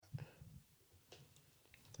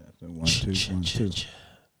1, 2, 1, 2.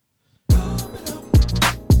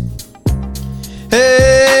 Hey,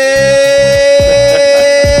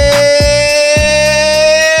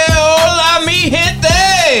 hola mi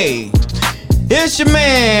gente. It's your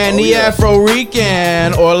man, the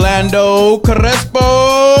Afro-Rican Orlando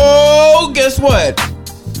Crespo. Guess what?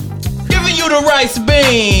 Giving you the rice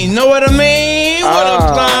bean. Know what I mean? What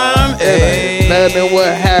up, Slime? Hey. Nothing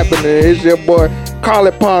what happened. It's your boy,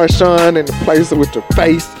 Carly Parshon in the place with your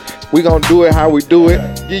face. We gonna do it how we do it.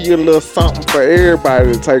 Give you a little something for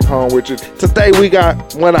everybody to take home with you. Today we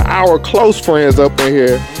got one of our close friends up in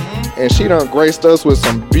here, and she done graced us with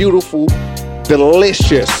some beautiful,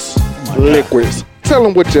 delicious liquids. Tell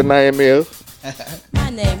them what your name is. My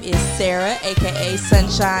name is Sarah, aka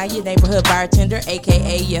Sunshine, your neighborhood bartender,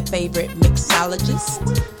 aka your favorite mixologist,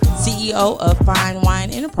 CEO of Fine Wine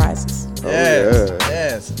Enterprises.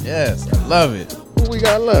 Yes. I love it. Who we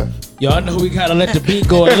got left? Y'all know we gotta let the beat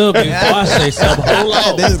go a little bit before I say something. Hold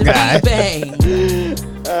on. This guy. Bang.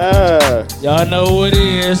 Y'all know who it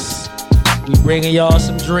is. We bringing y'all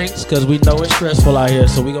some drinks because we know it's stressful out here.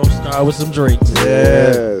 So we gonna start with some drinks.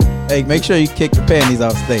 Yeah. Hey, make sure you kick the panties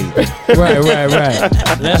off stage. Right.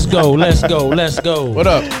 Let's go. What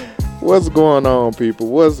up? What's going on, people?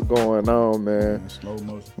 What's going on, man? Slow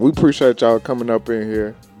motion. We appreciate y'all coming up in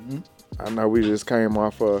here. I know we just came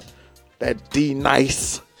off of that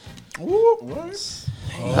D-Nice. What?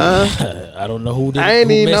 I don't know who did. I ain't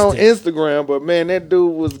who even on missed it. Instagram, but man, that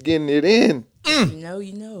dude was getting it in. You know.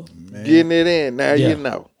 Man. Getting it in. Now Yeah. you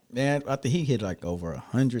know. Man, I think he hit like over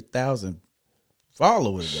 100,000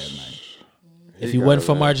 followers that night. If you wasn't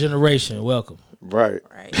from our generation, welcome. Right.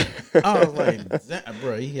 Right. I was like,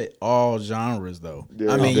 bro, he hit all genres though.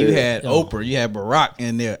 Yeah, I mean, he you did. had Oprah, you had Barack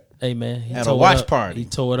in there. Hey man, he At a tore it watch up. party. He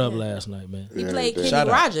tore it up last night, man. He Yeah, played he did. Kenny Shout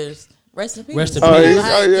out. Rogers. Rest in peace. Rest in Oh, peace.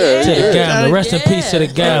 yeah. To the gambler. Rest in peace to the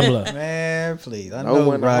Yeah. gambler. Man, please. I No know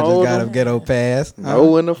one to Rogers hold got him. a ghetto pass. No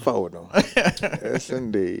one to fold them. Yes,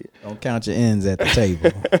 indeed. Don't count your ends at the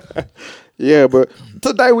table. Yeah, but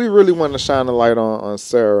today we really want to shine a light on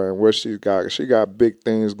Sarah and what she's got. She got big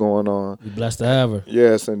things going on. We blessed to have her.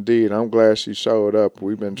 Yes, indeed. I'm glad she showed up.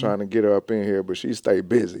 We've been trying to get her up in here, but she stayed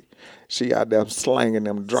busy. She out there slanging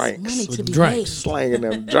them drinks. Money to be Drinks. made. Slanging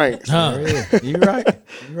them drinks. Huh? You right.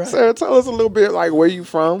 You right. Sarah, tell us a little bit like where you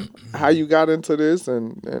from, how you got into this,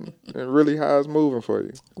 and really how it's moving for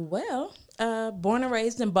you. Well, born and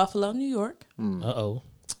raised in Buffalo, New York. Uh-oh.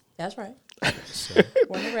 That's right.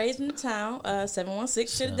 Born and raised in the town.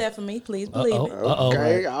 716 to the death of me. Please believe it. Uh-oh.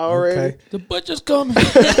 Okay, already. Okay. The butcher's coming.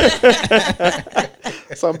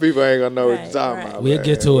 Some people ain't gonna know what you're Right, talking right. about. We'll man.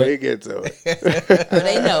 get to it. We'll get to it. Oh,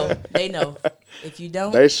 they know. They know. If you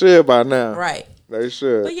don't, They should by now. right. They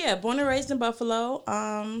should. But yeah, born and raised in Buffalo.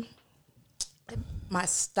 My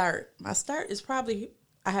start is probably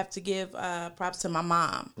I have to give props to my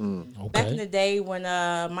mom. Back in the day when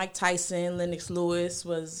Mike Tyson, Lennox Lewis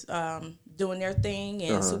was doing their thing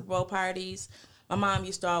and Super Bowl parties, my mom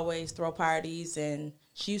used to always throw parties, and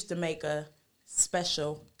she used to make a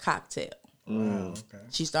special cocktail. Okay.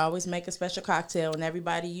 She used to always make a special cocktail, and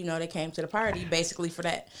everybody, they came to the party basically for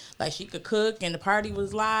that. Like, she could cook, and the party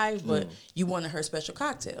was live, but you wanted her special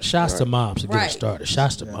cocktail. Shouts to moms to get it Right. started.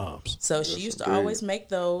 Shouts to moms. So she used to indeed. always make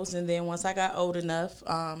those, and then once I got old enough,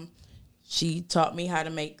 she taught me how to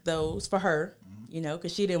make those for her,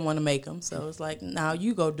 because she didn't want to make them. So it's like, now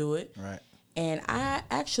you go do it. Right. And I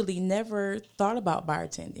actually never thought about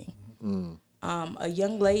bartending. A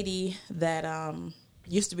young lady that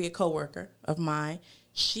used to be a coworker of mine,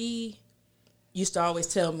 she used to always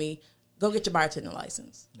tell me, go get your bartending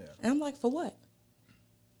license. Yeah. And I'm like, for what?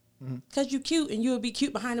 Because you cute and you would be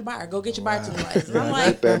cute behind the bar. Go get your bartending license. And I'm like,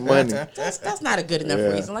 Get that money. that's not a good enough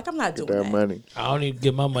Yeah. reason. Like, I'm not doing That that. money. I don't even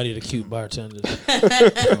give my money to cute bartenders.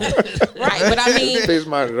 Right, but I mean, Fix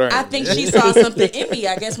my drink. I think she saw something in me.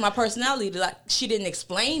 I guess my personality, like, she didn't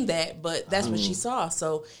explain that, but that's what she saw.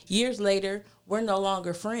 So years later, we're no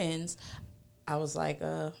longer friends. I was like,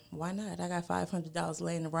 why not? I got $500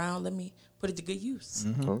 laying around. Let me put it to good use.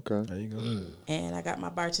 Okay. There you go. And I got my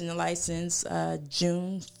bartending license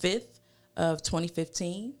June 5th of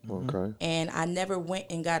 2015. Okay. And I never went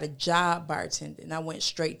and got a job bartending. I went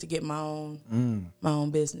straight to get my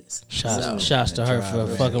own business. Shouts to her for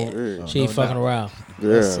fucking. She ain't fucking around.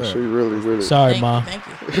 Yeah, she really. Sorry, mom. Thank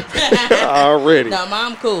you. Already. No,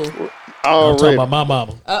 mom cool. I'm talking Already about my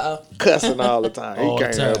mama. cussing all the time. All He the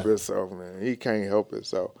can't time. help himself, man. He can't help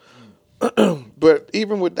himself. But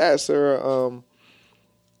even with that, Sarah,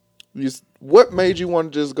 what made you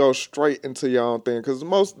want to just go straight into your own thing? Because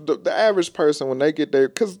the average person, when they get there,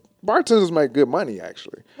 because bartenders make good money,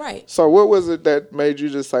 actually. Right. So what was it that made you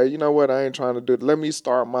just say, you know what, I ain't trying to do it. Let me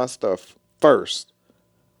start my stuff first.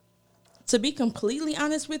 To be completely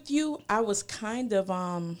honest with you, I was kind of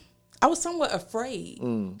I was somewhat afraid,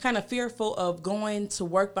 kind of fearful of going to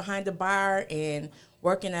work behind the bar and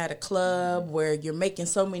working at a club where you're making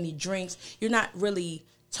so many drinks. You're not really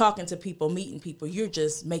talking to people, meeting people. You're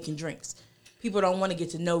just making drinks. People don't want to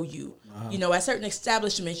get to know you. You know, at certain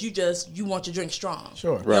establishments, you want your drink strong.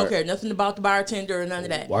 Sure. You Right. don't care nothing about the bartender or none of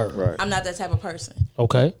that. Right. I'm not that type of person.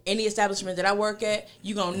 Okay. Any establishment that I work at,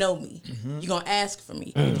 you gonna know me. You gonna ask for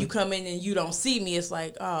me. If you come in and you don't see me, it's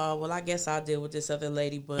like, oh, well, I guess I'll deal with this other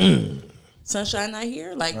lady. But Sunshine not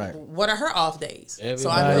here. Like, Right. what are her off days?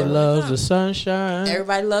 Everybody when to loves come. the sunshine.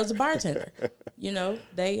 Everybody loves a bartender. You know,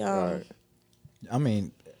 they I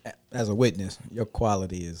mean, as a witness, your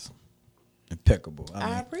quality is impeccable. I I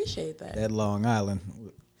mean, appreciate that. that Long Island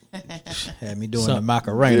had me doing So- the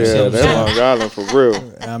Macarena. Yeah, So, that's Long Island for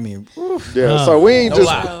real. I mean, oof. Yeah, so we ain't No just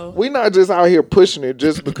lie. we not just out here pushing it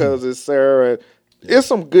just because it's Sarah. It's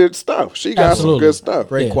some good stuff. She got Absolutely. some good stuff.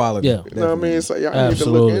 great Yeah, quality. yeah. You know what I mean? So y'all need to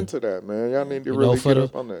Absolutely. look into that, man. Y'all need to You really know, for get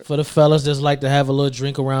up on the that. for the fellas that's like to have a little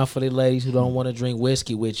drink around for the ladies who don't want to drink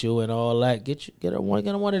whiskey with you and all that, get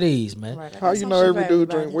one of these, man. Right, I How got you some know shit every for dude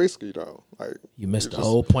everybody. drink whiskey though? Like You missed the just-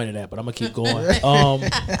 whole point of that, but I'm gonna keep going.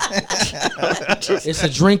 It's a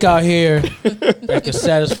drink out here that can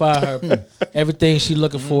satisfy her everything she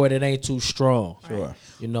looking for, and it ain't too strong. Sure.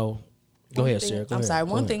 You know. Go ahead, Sarah. Go I'm ahead. sorry.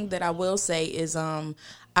 Go One ahead. thing that I will say is I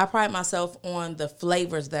pride myself on the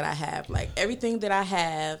flavors that I have. Like, everything that I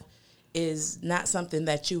have is not something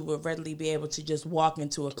that you would readily be able to just walk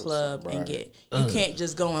into a club and get. You can't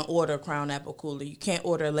just go and order a Crown Apple Cooler. You can't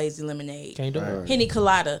order a Lazy Lemonade. Can't do it. Henny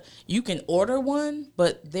Colada. You can order one,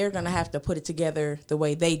 but they're going to have to put it together the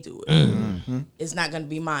way they do it. It's not going to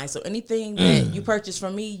be mine. So anything that you purchase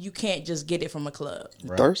from me, you can't just get it from a club. You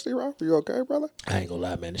thirsty, Rob? You okay, brother? I ain't gonna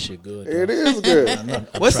lie, man. This shit good. It though. is good.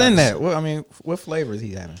 What's in that? What, I mean, what flavor is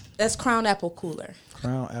he having? That's Crown Apple Cooler.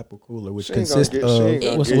 Crown Apple Cooler, which She ain't gonna consists get, of. she ain't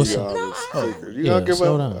gonna What's- give what's- you all this secret. You Yeah, gonna give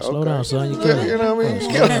slow up? down, slow down, son. You You killing know what I mean?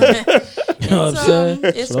 You know what I'm saying?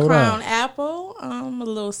 It's Slow Crown down. Apple, a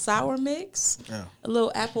little sour mix, Yeah. a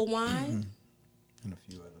little apple wine. And a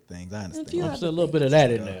few other things. I understand. few Just a little bit of that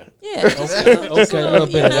in there. Yeah, Okay, a little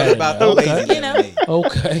bit of that. About in the there. lazy Okay. You know. lemonade.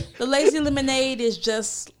 Okay. the Lazy Lemonade is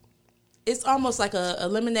just, it's almost like a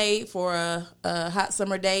lemonade for a hot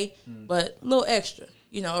summer day, but a little extra.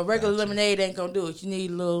 You know, a regular lemonade ain't gonna do it. You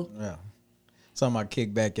need a little, Yeah. Something I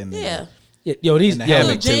kick back in there. yeah, Yeah, yo, these And the yo, little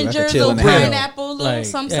hammock too. I can ginger, chill little in the hammock. pineapple, little Like,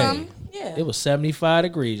 some. hey. Yeah, it was 75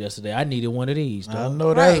 degrees yesterday. I needed one of these. I Dog.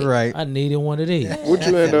 know that's Right. right. I needed one of these. What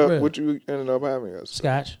you end up? Real. What you ended up having? Us?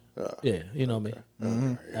 Scotch. Yeah, you know me.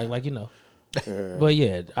 Mm-hmm. Like you know. But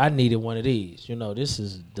yeah, I needed one of these. You know, this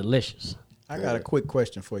is delicious. I got a quick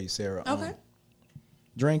question for you, Sarah. okay,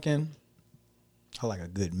 Drinking, I like a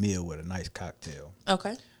good meal with a nice cocktail.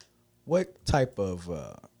 okay. What type of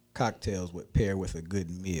cocktails would pair with a good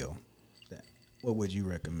meal? What would you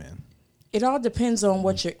recommend? It all depends on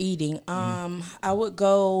what you're eating. I would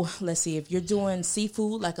go, let's see, if you're doing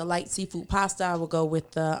seafood, like a light seafood pasta, I would go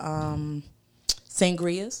with the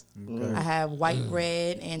sangrias. I have white,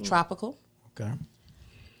 red, and tropical. Okay.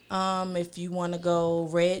 If you want to go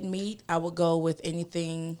red meat, I would go with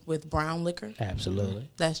anything with brown liquor. Absolutely.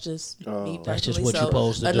 That's just me personally. That's just what you're So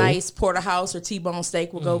supposed to a do. nice porterhouse or T-bone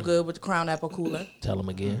steak will go good with the Crown Apple Cooler. Tell them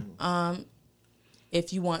again.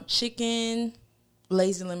 If you want chicken,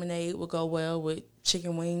 Lazy Lemonade will go well with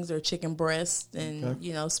chicken wings or chicken breast and,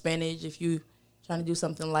 you know, spinach if you trying to do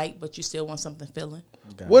something light but you still want something filling.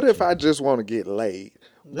 What if I just want to get laid?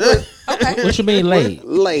 Okay. What you mean laid?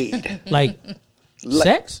 Laid. Like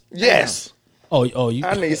sex? Yes. Oh, you.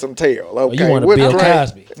 I need some tail. Oh, Okay. you want a With Bill drink.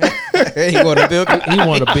 Cosby? You want to build? He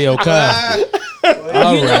want a Bill Cosby.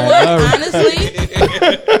 All You know right, all what?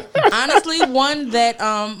 right. Honestly, one that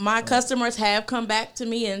my customers have come back to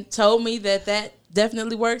me and told me that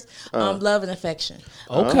definitely works. Love and affection.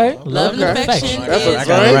 Okay. Love and affection That's is a I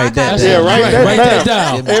gotta write that Yeah, down. write that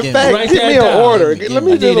down. In fact, Write give that me an down. order. Let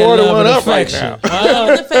me I just need a order love one and up right affection. now. Love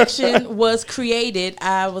and Affection was created.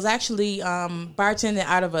 I was actually bartending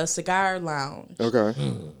out of a cigar lounge Okay.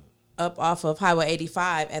 up off of Highway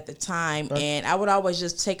 85 at the time, and I would always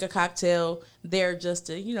just take a cocktail there just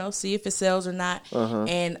to, you know, see if it sells or not.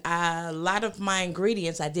 And a lot of my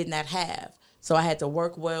ingredients I did not have, so I had to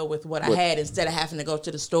work well with what I had instead of having to go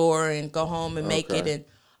to the store and go home and make it and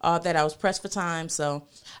all that. I was pressed for time, so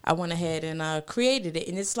I went ahead and created it.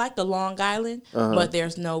 And it's like a Long Island, but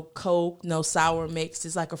there's no Coke, no sour mix.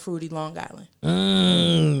 It's like a fruity Long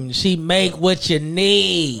Island. She make what you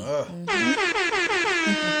need.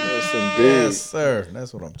 indeed. Yes, sir.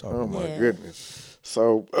 That's what I'm talking Oh about. my Yeah. goodness.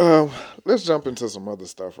 So let's jump into some other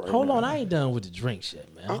stuff right Hold now. on, I ain't done with the drinks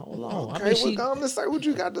yet, man. Hold on. Okay, I mean, we're going to say what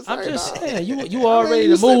you got to say. I'm just dog. saying, you all ready you to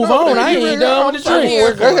move sitting over on. there, I you ain't ready- done with the I'm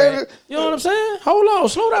drinks. Go ahead. You know what I'm saying? Hold on,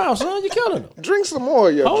 slow down, son. You're killing them. Drink some more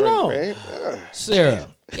of your Hold drink, on. man. Sarah,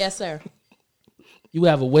 Yes, sir. you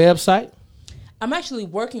have a website? I'm actually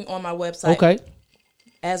working on my website Okay.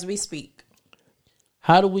 as we speak.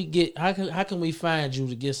 How can we find you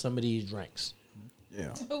to get some of these drinks?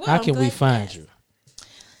 Yeah. Well, How I'm can we glad you find asked. you?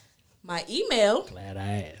 My email, Glad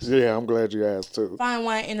I asked. Yeah, I'm glad you asked too.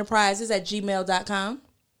 finewineenterprises@gmail.com.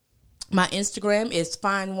 My Instagram is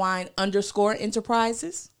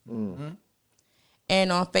finewine_enterprises.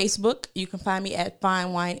 And on Facebook, you can find me at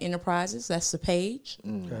Fine Wine Enterprises. That's the page.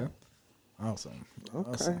 Okay. Awesome.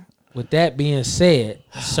 Okay. With that being said,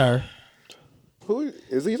 sir, Who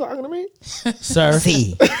is he talking to me? sir,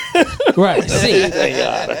 right? See,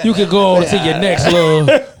 you can go on to your next little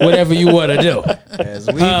whatever you want to do. As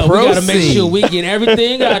we We got to make proceed. sure we get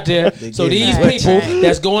everything out there. So get these it. people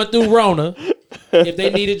that's going through Rona, if they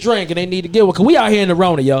need a drink and they need to get one, because we out here in the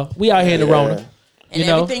Rona, y'all. We out here in the Rona. And You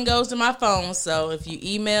know? everything goes to my phone. So if you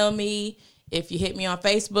email me, if you hit me on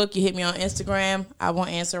Facebook, you hit me on Instagram, I won't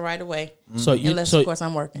answer right away. So you, Unless, so, of course,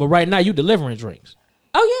 I'm working. but right now you delivering drinks.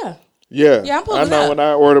 Oh, yeah. Yeah, Yeah, I'm I pulling know up. when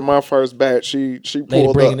I ordered my first batch, she Lady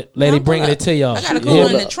pulled bringing up. it, lady I'm bringing pull it to y'all. I got a She- cooler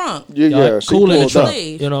in yeah. the trunk. Yeah, Y'all yeah, she cool in the pulled trunk. up.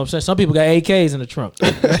 Leave. You know what I'm saying? Some people got AKs in the trunk.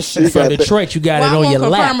 She From got that- Detroit, you got Well, it I on won't your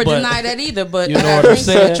lap. confirm or But, deny that either, but You know I what got I'm drinks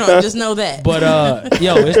in the saying? trunk. Just know that. but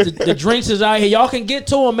yo, it's the drinks is out here. Y'all can get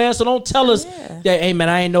to them, man. So don't tell us that, hey, man,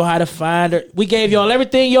 I ain't know how to find her. We gave y'all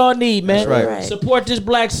everything y'all need, man. That's right. Right. Support this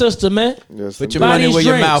black sister, man. Yes, Put your Buy money these where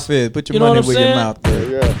your drinks. mouth is. Put your You know money what where I'm your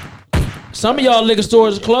saying? mouth is. yeah. Some of y'all liquor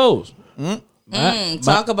stores are closed.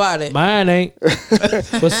 Talk about it. Mine ain't.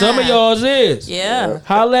 But some of y'all's is. Yeah.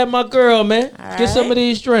 Holla at my girl, man. All Get some right. of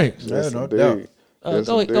these drinks. Yes, no indeed. doubt. Yes,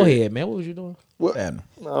 Go indeed. ahead, man. What was you doing? Well, Yeah.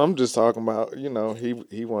 no, I'm just talking about,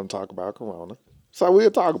 he want to talk about Corona. So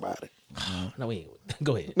we'll talk about it. No, we ain't.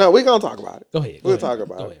 Go ahead. No, we're going to talk about it. Go ahead. We'll Go ahead. talk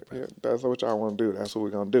about Go it. ahead, Yeah, that's what y'all want to do. That's what we're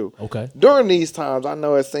going to do. Okay. During these times, I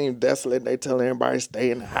know it seems desolate. They telling everybody to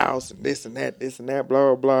stay in the house and this and that, blah,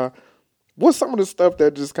 blah, blah. What's some of the stuff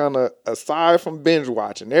that just kind of, aside from binge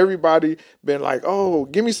watching, everybody been like, oh,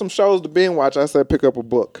 give me some shows to binge watch. I said, pick up a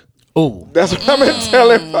book. Ooh. That's what I've been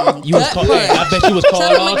telling folks. You was called, I bet you was called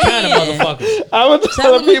Tell 'em all kind of again. motherfuckers. I was Tell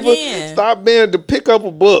telling them people, again. stop being to pick up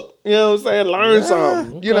a book. You know what I'm saying? Learn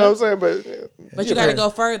something. You know what I'm saying? But you got to go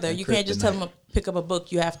further. You can't just tell them to pick up a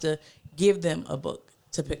book. You have to give them a book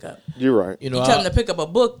to pick up. You're right. You know, You tell them to pick up a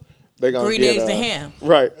book, They gonna 3 get, days to ham.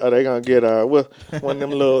 Right. They gonna get one of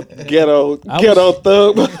them little ghetto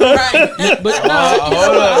thug. Right. but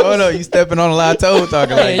Hold up. You stepping on a lot of toes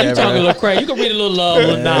talking hey, like you that, talking a bro. little crazy. You can read a little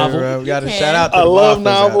little Yeah, novel. bro. We got to You shout out to I the love authors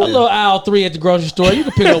novels. A out there. little aisle 3 at the grocery store. You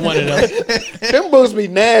can pick up one of those. Them books be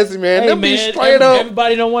nasty, man. Hey, Them be man, straight up.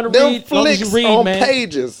 everybody don't want to Them read. As long as you flicks read, on man.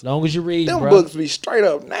 pages. As long as you read, Them bro. books be straight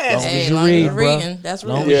up nasty. Hey, you long as read, you're bro. reading, that's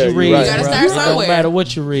Long real. as you you're read, right. You gotta bro. start It don't somewhere. matter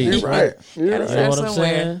what you read. You're right. You're Gotta right. You know what start I'm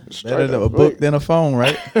somewhere. saying? Straight Better up a book than a phone,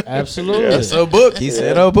 right? Absolutely. It's a book. He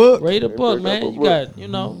said a book. Read a book, pick up man. a You book. got, you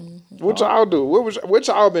know. What y'all do? What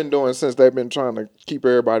y'all been doing since they've been trying to keep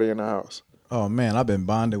everybody in the house? Oh man, I've been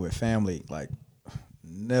bonded with family like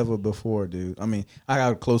never before, dude. I mean, I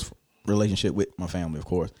got a close relationship with my family, of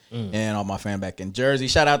course, and all my family back in Jersey.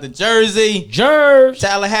 Shout out to Jersey, Jersey.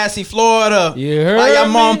 Tallahassee, Florida. You heard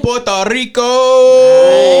Bayamon, me? Puerto Rico,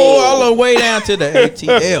 all the way down to the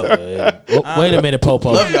ATL. Wait a minute,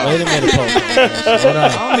 Popo. Wait a minute, Popo. Slow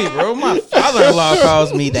down. On me, bro. My father-in-law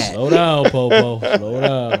calls me that. Slow down, Popo. Slow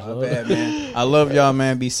down. My Slow down. bad, man. I love y'all,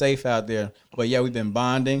 man. Be safe out there. But yeah, we've been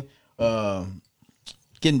bonding,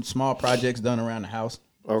 getting small projects done around the house.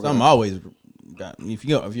 Okay. Something always got. If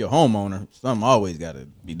you're a homeowner, something always got to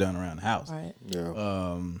be done around the house. Right.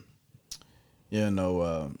 Yeah.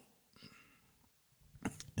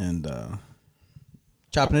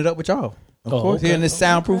 Chopping it up with y'all, of Oh, course, okay. here in this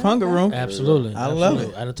soundproof hunger room. Absolutely. I love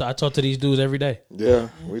Absolutely. I talk to these dudes every day. Yeah.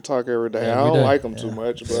 We talk every day. Yeah, I we don't do. like them too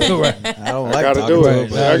much, but Right. I don't I like gotta talking do to it.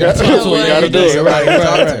 them, I but got Talk to we her gotta every do day. it. everybody can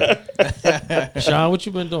talk to. Sean, what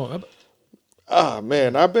you been doing? Ah,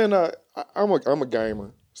 man, I've been I'm a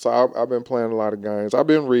gamer, so I've been playing a lot of games. I've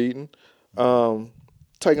been reading,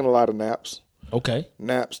 taking a lot of naps. Okay.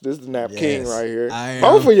 Naps. This is the nap Yes, king right here. I am.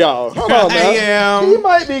 Both of y'all. Hold on now. I am. He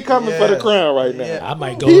might be coming for the Yes. crown right now. I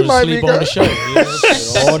might go He to might sleep be on the go- show. You know?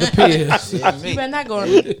 It all depends. You better not go on.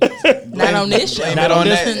 Not on this show. Blame Not it on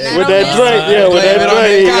that. this- Not With on that this drink, one. yeah, with Blame that it on drink.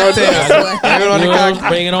 that you know what I'm saying? cocktail. Blame it on You the know, cocktail.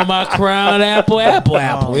 bringing on my crown apple.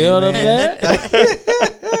 You know what I'm saying?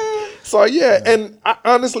 So yeah, and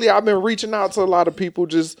honestly, I've been reaching out to a lot of people,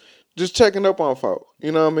 just checking up on folk.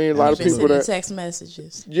 You know what I mean? A lot of Been people sending that text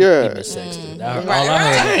messages. yeah. Sexting.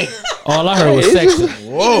 Right. All I heard was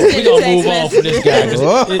sexting. Whoa. We gonna move on from this guy. It's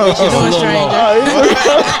Doing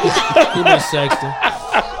He been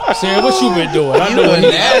sexting. Sarah, what you been doing? I know what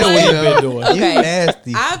you been doing. Okay. You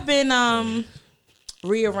nasty. I've been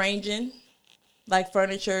rearranging like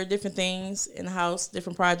furniture, different things in the house,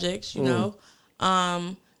 different projects, you know.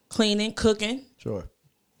 Cleaning, cooking, Sure.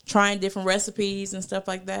 trying different recipes and stuff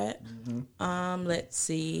like that. Let's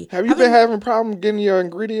see. Have you been having problems getting your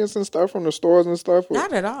ingredients and stuff from the stores and stuff?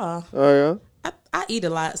 Not at all. Oh yeah. I eat a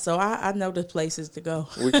lot, so I know the places to go.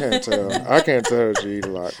 We can't tell. I can't tell that you eat a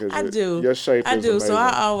lot. 'Cause I do. Your shape I is do. amazing. So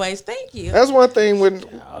I always thank you. That's one thing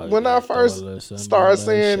when I first throw a little something started in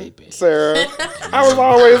seeing shape in. Sarah, I was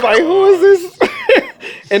always like, "Who is this?"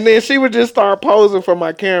 And then she would just start posing for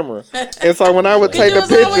my camera. And so when I would take you the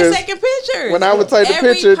was always pictures, taking pictures. when I would take the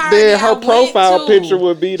Every picture, party then I her went profile to, picture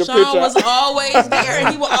would be the Sean picture. was always there, and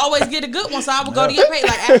he would always get a good one. So I would go to your page,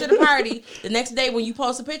 like after the party, the next day when you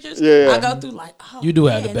post the pictures, Yeah. I go through like, oh, You do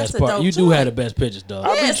have the man, best that's a part. dope You do joint. have the best pictures, dog.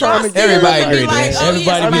 I be Yeah, trying to so I get still Everybody would be agree, like, man. oh, Everybody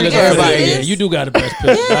yeah, be somebody looking gotta at everybody see Yeah, this. you do got the best pictures.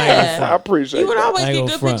 I ain't Yeah. gonna I front. appreciate You would that. always I ain't get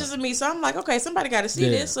gonna good front. pictures of me, so I'm like, okay, somebody got to see Yeah.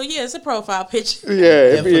 this. So yeah, it's a profile picture.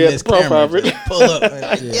 Yeah, if you had Infamous the profile camera, picture. just pull up.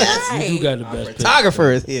 and- Yes. You do got the best pictures.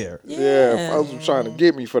 Photographer is here. Yeah, folks were trying to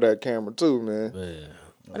get me for that camera too, man. Yeah.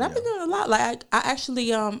 But I've been doing a lot. Like I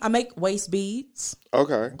actually I make waist beads.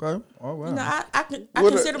 Okay. Okay. Oh wow. You know, I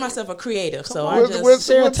What consider myself a creative, so I What- just what-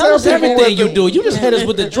 Sarah, what tell us people everything what you the- do. You just hit us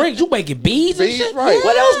with the drinks. You making beads and Beads, shit. right.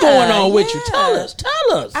 What else going on with you? Yeah. Tell us.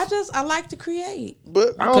 Tell us. I like to create.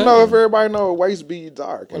 But I Okay. don't know if everybody know what waist beads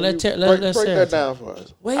are. Can Well, you let break Sarah that tell. down for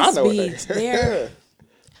us? Waist I know what beads, they- they're-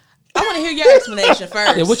 I want to hear your explanation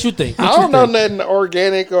first. Yeah, what you think? What I you don't know think? nothing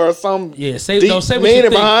organic or some Yeah, say deep no. Say what you meaning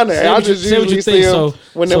think. behind it. Say I what you- just say what you usually think, see them so-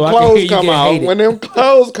 when so them I can hear clothes you come get out. hated. When them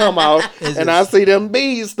clothes come out, Is and it- I see them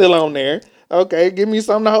beads still on there. Okay, give me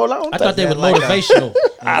something to hold on to. I thought they were like that. motivational.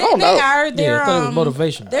 I don't They know. are. Yeah, They're I thought it was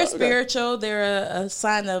motivational. They're spiritual. They're a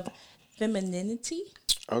sign of femininity.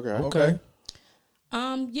 Okay. Okay.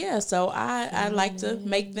 Yeah, so I like to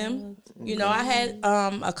make them. You know, I had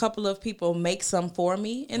a couple of people make some for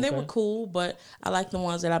me, and they were cool. But I like the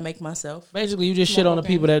ones that I make myself. Basically, you just shit on the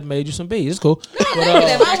people that made you some beads. It's cool. But,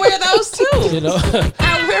 I wear those too. you know,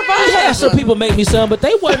 I wear I had both. some people make me some, but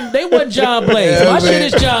they wasn't John Blaze. My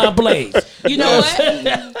shit is John Blaze. You know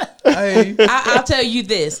what? Hey. I'll tell you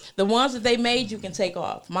this: the ones that they made, you can take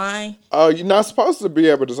off. Mine, Oh, you're not supposed to be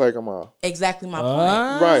able to take them off. exactly my point.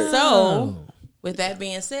 Ah. Right. So, with that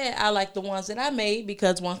being said, I like the ones that I made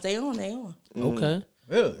because once they on, they on. Okay.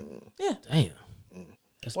 Really? Yeah. Damn.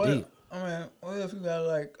 That's What? deep. I mean, what if you got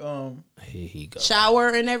like Here he goes. Shower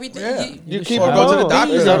and everything. yeah. You keep or them go to on. the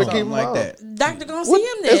doctor You or gotta something keep them like on. that. Doctor gonna see What,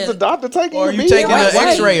 him is then. the doctor taking Or your you beads? taking Wait, an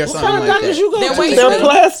X-ray or What something kind of like doctors that. you go They're to? waist They're beads.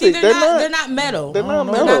 plastic. See, they're They're not. not- They're not metal. They're not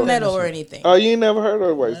They're metal. not metal or anything. Oh, you ain't never heard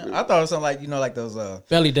of waist beads? I thought it was something like like those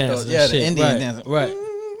Belly dancers. yeah, and the shit. Indian right. dancers. Right.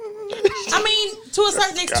 I mean, to a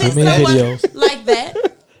certain extent, Too many someone videos. like that.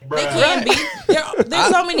 They can be. There's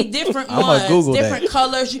so many different I'ma ones, Google different that.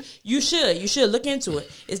 colors. You should look into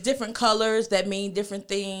it. It's different colors that mean different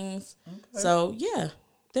things. So yeah,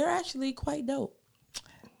 they're actually quite dope.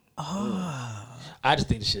 I just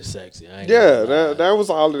think the shit's sexy. I ain't Yeah, gonna lie. that was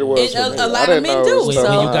all it was. It- for me. a lot I of didn't men know do, it was When, stuff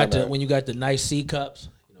so- when you got behind the that. when you got the nice C cups,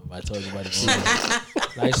 you know, I told you about the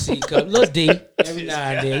nice C cup, little D every now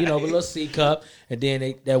and then, you know, but little C cup, and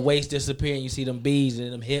then that waist disappear, and you see them beads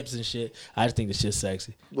and them hips and shit. I just think the shit's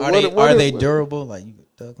sexy. Are What- they what are if- they durable? Like you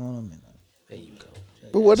could tuck on them. There you go.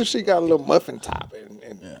 But what if she got a little muffin top?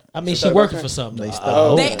 And I mean, she working for something. They though.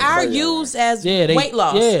 stop. They are used as Yeah, they, weight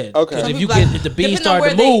loss. Yeah, Okay. because Some if you people get if the beads depending on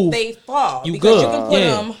start to where move, they fall. you because good. you can put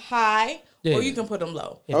Yeah. them high Yeah. or you can put them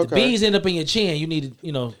low. if the Okay. beads end up in your chin, you need to,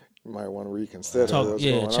 you know, you might want to reconsider Talk- what's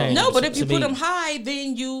yeah, going change. on. No, but if to you put me. them high,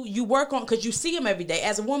 then you work on because you see them every day.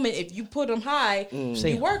 As a woman, if you put them high, See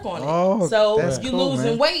you 'em. work on it. Oh, so that's if you cool, losing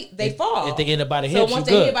man. weight, they fall. if they get up by the so hips, once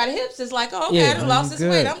you they good. get by the hips, it's like, oh, okay, Yeah. I done lost this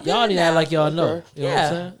good. weight. I'm good Y'all need to now. act like y'all know. Okay. You know what Yeah.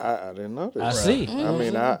 I'm saying? I didn't know that. I see. I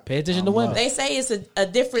mean, I Pay attention to women. They say it's a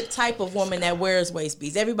different type of woman that wears waist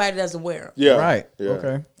beads. Everybody doesn't wear them. yeah, Right. Yeah.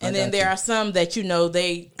 Okay. And then there are some that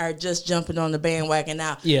they are just jumping on the bandwagon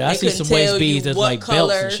now. Yeah, I they see couldn't some waist tell beads you that's what like belts and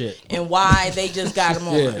color shit. and why they just got them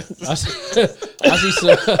on. Yeah, I see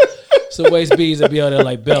some waist beads that be on there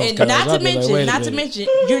like belts. And cuz. not I'll to be like, mention, wait a not to minute. mention,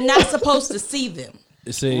 you're not supposed to see them.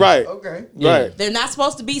 See, Right. Okay. Yeah. Right. They're not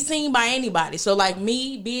supposed to be seen by anybody. So, like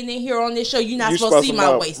me being in here on this show, you're not You supposed to see my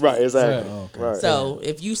know- waist. Right. Exactly. Right. Oh, okay. Right. So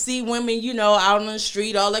if you see women, out on the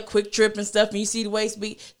street, all that quick trip and stuff, and you see the waist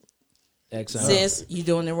beat, sis, you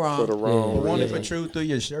doing it wrong. For the wrong. You want Yeah. to protrude through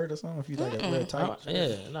your shirt or something if you like a real tight.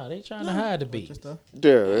 They trying to hide the beat. Yeah,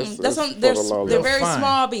 That's that's on, for they're the low they're level. very Fine.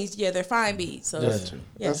 small beats. Yeah, they're fine beats. So yeah.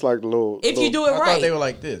 That's like little. if you do it I thought right. they were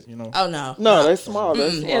like this, you know. Oh no. No, they small.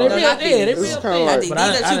 They small. Yeah, they No, real. not Yeah, they these. real It's big. kinda Not like- these. But These I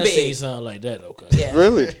are too didn't see big. something like that. Okay. Yeah.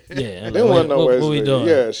 Really? Yeah. They like, wasn't no what we doing?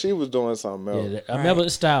 Yeah, she was doing something else. Yeah, I remember the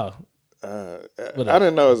style. I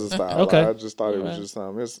didn't know it was a style. Okay. I just thought it was just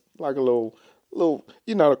something. It's like a little,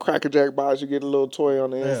 you know, the Cracker Jack box. You get a little toy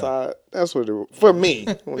on the inside. That's what it for me.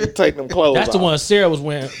 When you take them clothes, That's the off. one Sarah was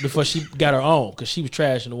wearing before she got her own because she was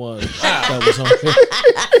trashing the ones that was on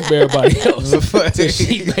for everybody else. So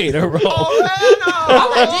she made her own.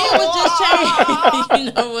 All I did was just change.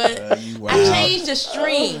 You know what? I changed the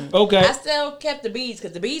string. Okay. I still kept the beads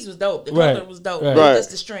because the beads was dope. The Right. color was dope. Right. Right.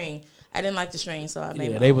 Just the string. I didn't like the string, so I made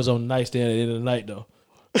Yeah, my they own. was on the nightstand at the end of the night though.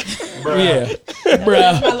 Yeah,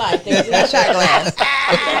 bruh. my life. They was in my shot glass.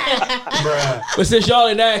 But since y'all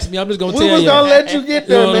didn't ask me, I'm just gonna We tell was you. gonna let you get You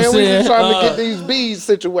know there, what I'm man. We saying? just trying to get these bees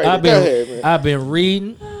situated. I've Go ahead, man. I've been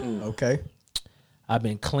reading. Okay. I've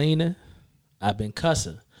been cleaning. I've been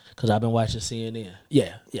cussing because I've been watching CNN.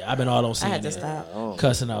 Yeah, I've been all on CNN. I had to stop.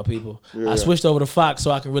 Cussing out people. I switched over to Fox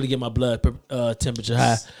so I can really get my blood temperature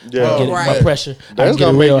high. Yeah. Get Right. my pressure. I That's can get gonna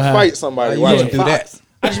it make real you high. fight somebody. You watching gonna do Fox. that?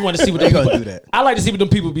 I just want to see what They them gonna people, do that. I like to see what them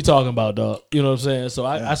people be talking about, dog. You know what I'm saying? So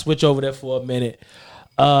I switch over there for a minute.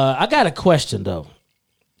 I got a question though,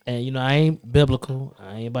 and you know I ain't biblical.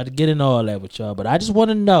 I ain't about to get into all that with y'all, but I just want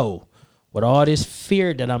to know what all this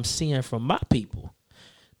fear that I'm seeing from my people.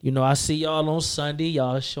 You know, I see y'all on Sunday,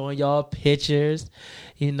 y'all showing y'all pictures.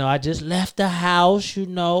 You know, I just left the house. You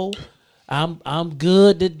know, I'm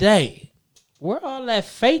good today. Where all that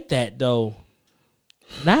faith at though?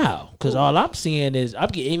 Now, because all I'm seeing is I'm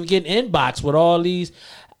even getting inbox with all these.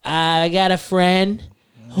 I got a friend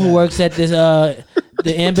who works at this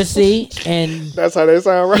the embassy, and That's how they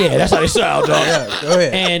sound, right? yeah, that's how they sound, dog. Yeah, go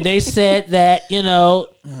ahead. And they said that you know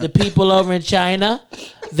the people over in China,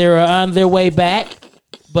 they're on their way back,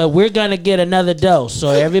 but we're gonna get another dose, so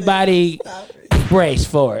everybody brace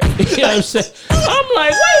for it. You know what I'm saying? I'm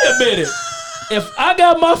like, wait a minute. If I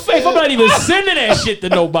got my faith, I'm not even sending that shit to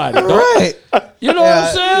nobody. Dog. Right. You know what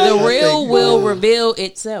I'm saying? The real will reveal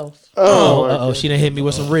itself. Oh, she done hit me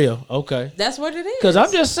with some real. Okay. That's what it is. Because I'm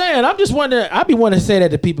just saying, I'm just wondering, I be wanting to say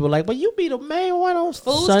that to people like, but you be the main one on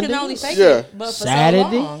Fools Sunday. can only fake Yeah. it, but for Saturday?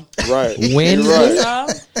 so long. Right. Wednesday? You're right.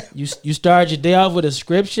 So, You start your day off with a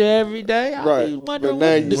scripture every day. I Right. be wondering But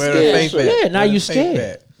now what you the- Where the scared. faith at? Yeah, now Where you the faith scared.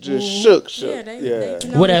 at? Just shook. yeah, they Yeah.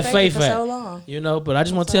 can Where only that fake faith it for at? so long. You know, but I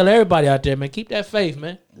just want to tell everybody out there, man, keep that faith,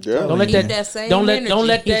 man. Yeah. Don't let Keep that, that same don't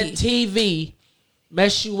let that energy. TV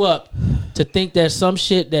mess you up to think that some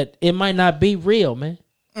shit that it might not be real, man.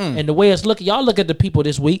 And the way it's looking, y'all look at the people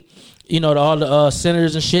this week. You know, all the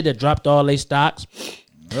senators and shit that dropped all their stocks.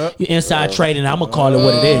 You inside trading. I'm gonna call it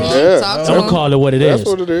what it is. Yeah. Talk I'm to gonna them. call it what it is. That's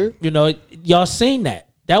what it is. You know, y'all seen that.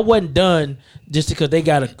 That wasn't done just because they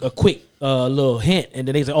got a quick little hint and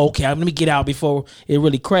then they said, okay, let me get out before it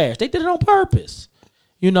really crashed. They did it on purpose.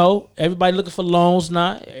 You know, everybody looking for loans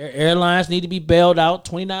now. Airlines need to be bailed out.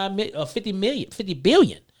 50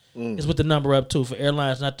 billion is what the number up to for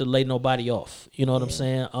airlines not to lay nobody off. You know what I'm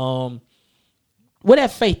saying? Where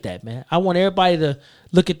that faith at, man? I want everybody to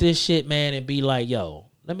look at this shit, man, and be like, yo,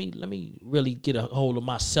 let me really get a hold of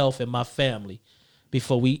myself and my family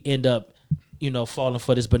before we end up, you know, falling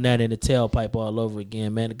for this banana in the tailpipe all over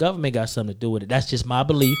again, man. The government got something to do with it. That's just my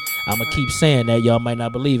belief. I'm gonna keep saying that. Y'all might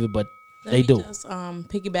not believe it, but they do. Just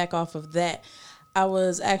piggyback off of that. I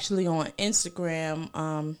was actually on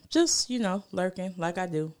Instagram, just lurking like I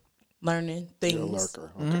do, learning things. You're a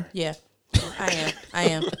lurker. Okay. Yeah, I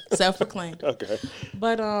am self-proclaimed. Okay.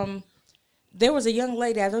 But there was a young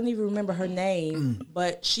lady, I don't even remember her name,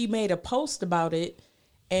 but she made a post about it,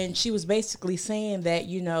 and she was basically saying that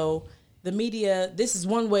the media. This is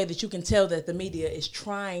one way that you can tell that the media is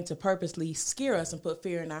trying to purposely scare us and put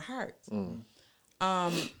fear in our hearts.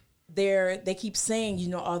 They keep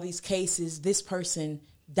saying, all these cases, this person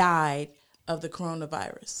died of the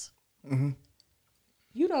coronavirus.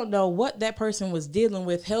 You don't know what that person was dealing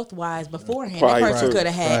with health-wise beforehand. Prior That person to- could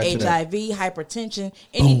have had prior to HIV, hypertension,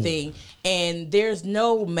 anything. And there's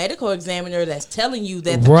no medical examiner that's telling you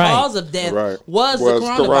that the Right. cause of death Right. was the Was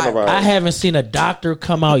coronavirus. coronavirus. I haven't seen a doctor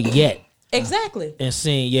come out yet Exactly. and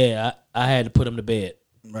saying, I had to put him to bed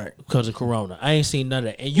Right. because of corona. I ain't seen none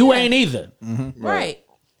of that. And you ain't either. Right.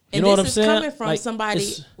 You And know what this I'm is saying? coming from Like, somebody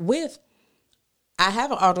it's- with. I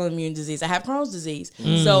have an autoimmune disease. I have Crohn's disease.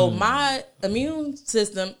 So my immune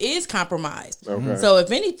system is compromised. Okay. So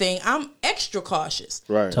if anything, I'm extra cautious.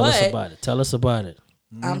 Right. Tell us But- about it. Tell us about it.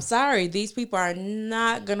 I'm sorry, these people are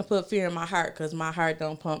not gonna put fear in my heart because my heart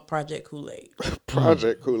don't pump Project Kool-Aid.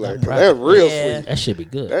 Project Kool-Aid. That's real Yeah. sweet. That should be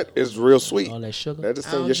good. That is real sweet. All that sugar. That just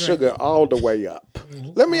I send don't your drink sugar it. all the way up.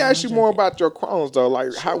 Let me ask you more about your Crohn's though.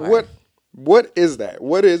 Like how what is that?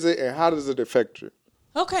 What is it and how does it affect you?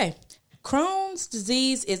 Okay, Crohn's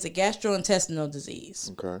disease is a gastrointestinal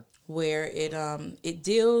disease Okay. where it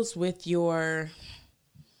deals with it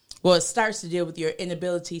starts to deal with your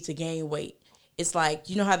inability to gain weight. It's like,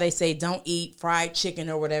 you know how they say don't eat fried chicken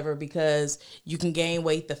or whatever because you can gain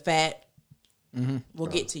weight, the fat will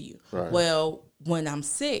get to you. Right. Well, when I'm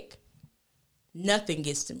sick, nothing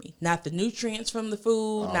gets to me. Not the nutrients from the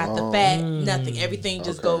food, not the fat, nothing. Everything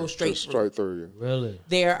just goes straight Just through. straight through you. Really?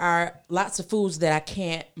 There are lots of foods that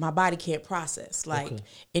my body can't process. Like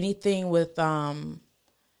anything with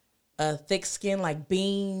a thick skin like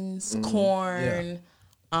beans, corn,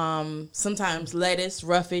 sometimes lettuce,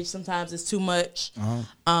 roughage, sometimes it's too much.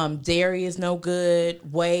 Dairy is no good,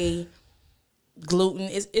 whey, gluten.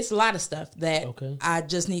 It's a lot of stuff that I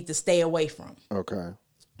just need to stay away from. Okay.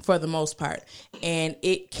 For the most part. And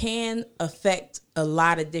it can affect a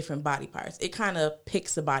lot of different body parts. It kind of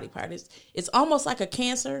picks the body part. It's almost like a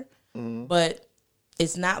cancer, but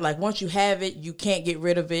it's not like once you have it, you can't get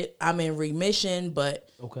rid of it. I'm in remission, but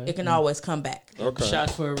it can always come back. Okay.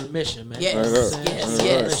 Shots for remission, man. Yes,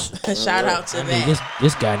 yes. Shout out to that.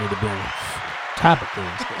 This guy need to be on top of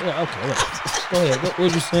things. Yeah, okay. Go ahead. What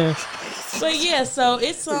was you saying? But yeah, so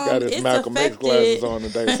it's Got his it's Malcolm X glasses affected. on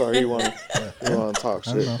today, so he want to talk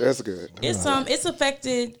shit. That's good. It's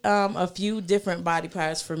affected a few different body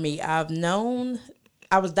parts for me. I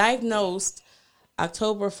was diagnosed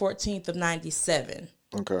October 14th of 97.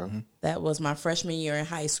 Okay. That was my freshman year in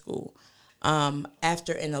high school.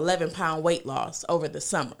 After an 11-pound weight loss over the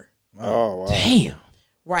summer. Oh wow. Damn.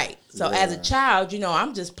 Right. So as a child,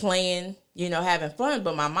 I'm just playing, having fun.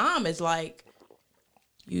 But my mom is like,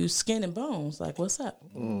 you skin and bones. Like, what's up?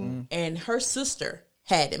 And her sister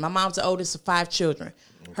had it. My mom's the oldest of 5 children.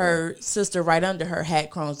 Her sister right under her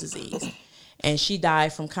had Crohn's disease. And she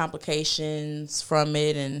died from complications from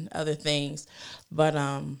it and other things. But,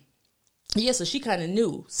 so she kind of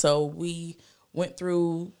knew. So we went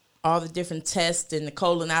through all the different tests and the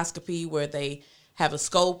colonoscopy where they have a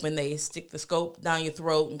scope and they stick the scope down your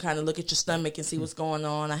throat and kind of look at your stomach and see what's going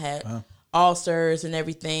on. I had ulcers and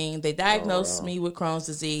everything. They diagnosed me with Crohn's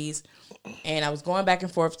disease, and I was going back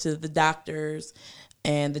and forth to the doctors,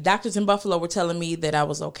 and the doctors in Buffalo were telling me that I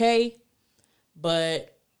was okay,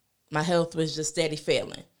 but my health was just steady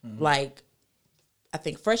failing. Like, I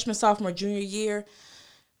think freshman, sophomore, junior year,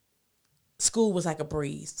 school was like a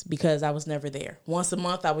breeze because I was never there. Once a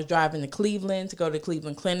month, I was driving to Cleveland to go to the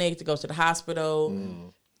Cleveland Clinic, to go to the hospital.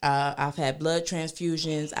 I've had blood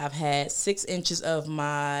transfusions. I've had 6 inches of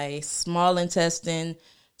my small intestine,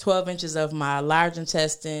 12 inches of my large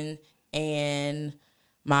intestine, and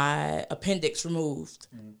my appendix removed.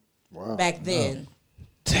 Wow. Back then.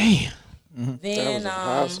 Damn. Then, That was in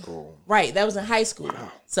high school. Right, that was in high school.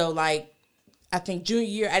 So, like, I think junior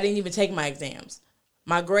year, I didn't even take my exams.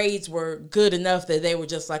 My grades were good enough that they were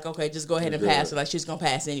just like, okay, just go ahead and pass it. Like, she's going to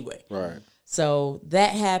pass anyway. Right. So that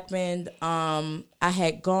happened. I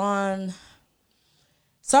had gone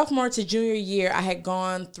sophomore to junior year. I had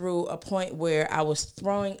gone through a point where I was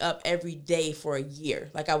throwing up every day for a year.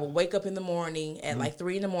 Like, I would wake up in the morning at like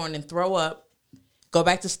 3 a.m, throw up, go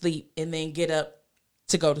back to sleep, and then get up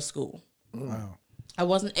to go to school. Wow. I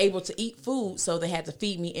wasn't able to eat food, so they had to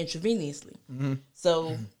feed me intravenously.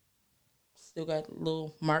 So still got a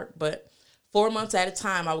little mark, but 4 months at a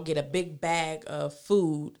time, I would get a big bag of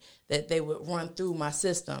food that they would run through my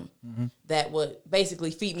system that would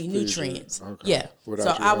basically feed me nutrients. Okay. Yeah.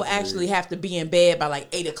 Without So you I would having to actually have to be in bed by like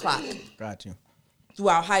 8 o'clock Got you.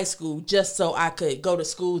 throughout high school just so I could go to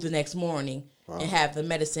school the next morning and have the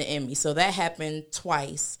medicine in me. So that happened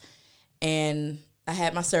twice. And I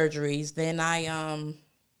had my surgeries. Then I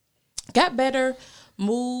got better,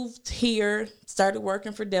 moved here, started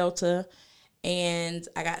working for Delta, and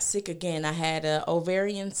I got sick again. I had an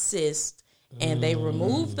ovarian cyst, and they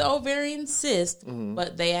removed the ovarian cyst,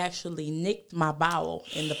 but they actually nicked my bowel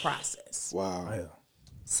in the process. Wow.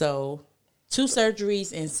 So 2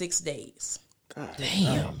 surgeries in 6 days.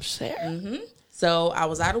 Damn, Sarah. So I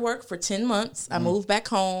was out of work for 10 months. I moved back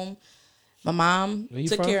home. My mom Where you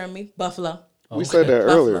took from? care of me. Buffalo. We said that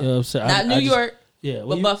Buffalo. earlier. You know what I'm saying? Not New York, Yeah. but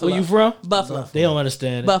Where Buffalo. Where you from? Buffalo. They don't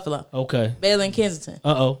understand it. Buffalo. Okay. Baylor and Kensington.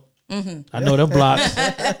 Uh-oh. I know them blocks.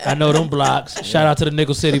 I know them blocks. Shout out to the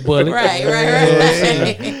Nickel City Bully. Right.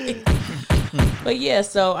 But yeah,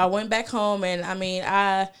 so I went back home, and I mean,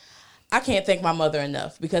 I can't thank my mother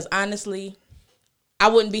enough because honestly, I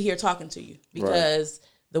wouldn't be here talking to you because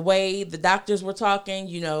the way the doctors were talking,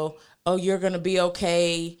 you know, oh, you're going to be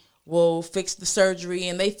okay. We'll fix the surgery,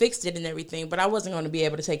 and they fixed it and everything, but I wasn't going to be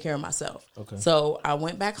able to take care of myself. Okay. So I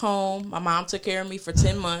went back home. My mom took care of me for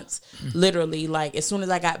 10 months. Literally, like as soon as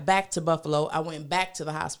I got back to Buffalo, I went back to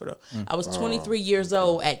the hospital. I was 23 years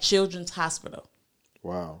old at Children's Hospital.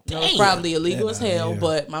 Wow. You know, it's probably illegal as hell,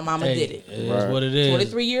 but my mama did it. It is what it is.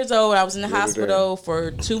 23 years old. I was in the hospital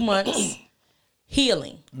for 2 months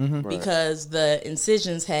healing because the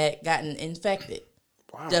incisions had gotten infected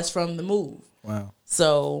just from the move. Wow.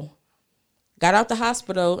 So got out the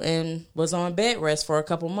hospital and was on bed rest for a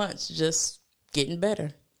couple months, just getting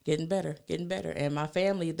better. And my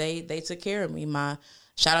family, they took care of me.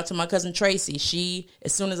 Shout out to my cousin Tracy. She,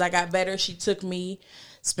 as soon as I got better, she took me,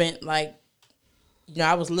 spent like, you know,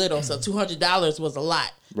 I was little, so $200 was a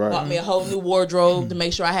lot. Right. Bought me a whole new wardrobe to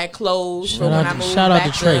make sure I had clothes for when I moved Shout out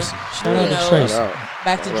back to Tracy.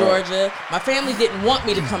 back to Georgia. My family didn't want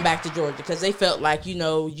me to come back to Georgia because they felt like, you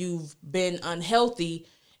know, you've been unhealthy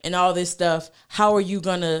and all this stuff. How are you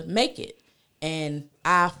going to make it? And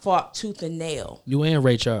I fought tooth and nail. You and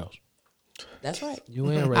Ray Charles. That's right. You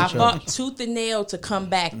and Ray I Charles. fought tooth and nail to come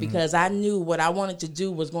back because I knew what I wanted to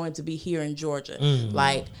do was going to be here in Georgia.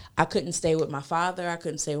 Like, I couldn't stay with my father. I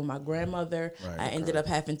couldn't stay with my grandmother. I ended up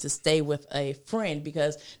having to stay with a friend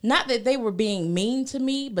because not that they were being mean to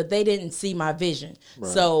me, but they didn't see my vision.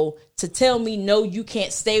 So to tell me, no, you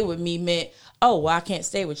can't stay with me meant, oh, well, I can't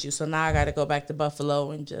stay with you. So now I got to go back to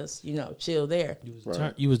Buffalo and just, you know, chill there.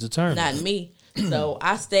 You was determined. Not me. So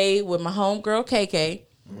I stayed with my homegirl, KK.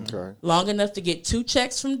 Okay. Long enough to get 2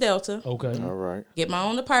 checks from Delta. Okay. All right. Get my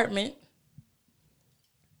own apartment.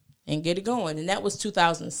 And get it going. And that was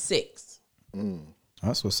 2006.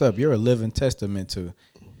 That's what's up. You're a living testament to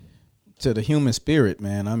the human spirit,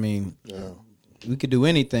 man. I mean, we could do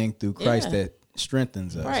anything through Christ that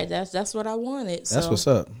strengthens us. Right. That's what I wanted. That's so what's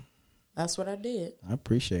up. That's what I did. I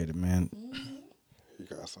appreciate it, man. You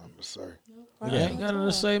got something to say? Yeah, ain't got nothing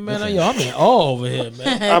to say, man. Yo, I'm in awe over here,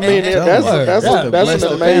 man. I mean, that's an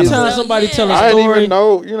amazing. Anytime somebody tell a I didn't story even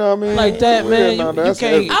know, you know what I mean? like that, man, Yeah, no, you that's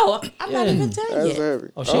can't. heavy. Oh, I'm not even done That's yet. heavy.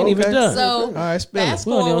 Oh, she ain't even done. So All right, spill it. fast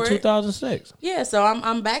We only on forward. 2006. Yeah, so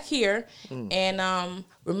I'm back here. And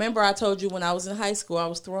remember I told you when I was in high school I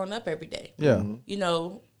was throwing up every day. Yeah. You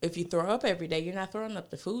know, if you throw up every day, you're not throwing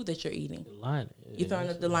up the food that you're eating. Line. You're throwing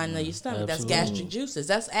up the lining of your stomach. Absolutely. That's gastric juices.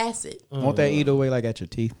 That's acid. Won't that eat away like at your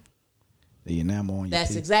teeth? The enamel on your That's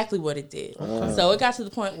teeth? exactly what it did. So it got to the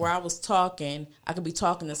point where I was talking. I could be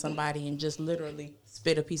talking to somebody and just literally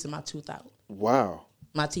spit a piece of my tooth out. Wow.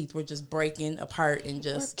 My teeth were just breaking apart and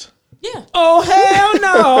just yeah. Oh hell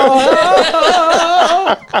no!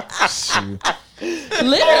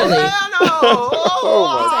 Literally.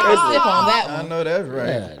 Oh Take a sip on that I one. know that's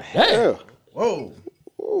right. my. Yeah. Whoa.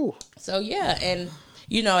 Ooh. So yeah, and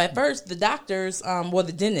you know, at first the doctors, well,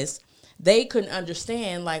 the dentists, they couldn't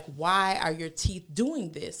understand like why are your teeth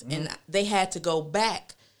doing this, and they had to go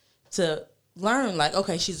back to learn like,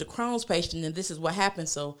 okay, she's a Crohn's patient, and this is what happened.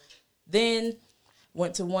 So then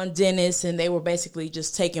went to one dentist, and they were basically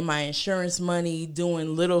just taking my insurance money,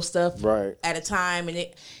 doing little stuff Right. at a time, and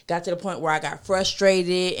it got to the point where I got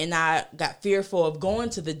frustrated and I got fearful of going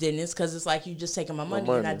to the dentist because it's like you just taking my money,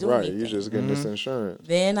 you're not doing Right. anything. You just getting this insurance.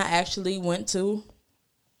 Then I actually went to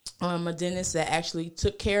a dentist that actually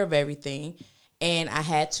took care of everything, and I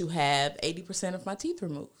had to have 80% of my teeth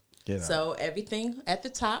removed. Get out. So everything at the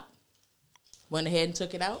top, went ahead and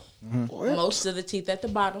took it out. What? Most of the teeth at the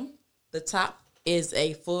bottom. The top is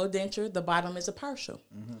a full denture. The bottom is a partial.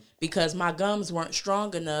 Because my gums weren't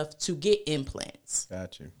strong enough to get implants.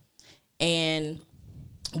 Got you. And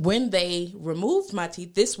when they removed my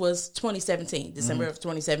teeth, this was 2017, December of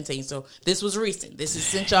 2017. So this was recent. This is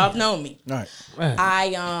since y'all have known me. All right.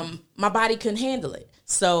 I my body couldn't handle it.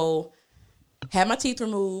 So had my teeth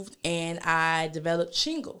removed and I developed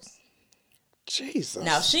shingles. Jesus.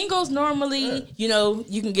 Now shingles normally, you know,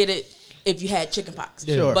 you can get it if you had chickenpox.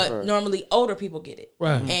 Sure. But normally older people get it.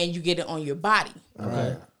 Right. And you get it on your body.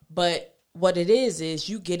 Okay. But what it is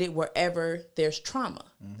you get it wherever there's trauma.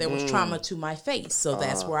 There was trauma to my face, so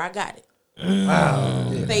that's where I got it.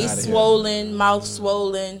 Wow. Face swollen, mouth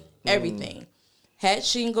swollen, everything. Had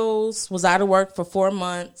shingles, was out of work for 4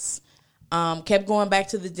 months. Kept going back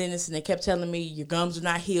to the dentist, and they kept telling me your gums are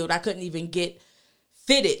not healed. I couldn't even get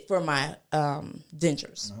fitted for my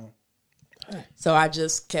dentures. So I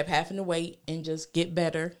just kept having to wait and just get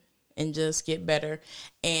better and just get better.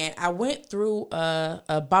 And I went through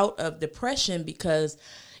a bout of depression because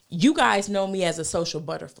you guys know me as a social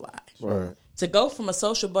butterfly. Right. to go from a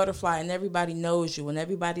social butterfly and everybody knows you and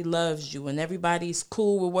everybody loves you and everybody's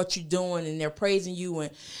cool with what you're doing and they're praising you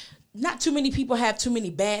and not too many people have too many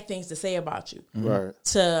bad things to say about you. Right.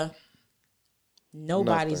 To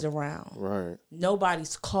nobody's Nothing. around. Right.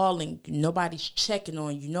 Nobody's calling you. Nobody's checking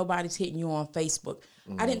on you. Nobody's hitting you on Facebook.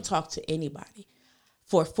 I didn't talk to anybody.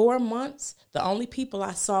 For 4 months, the only people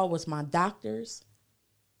I saw was my doctors,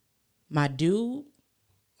 my dude,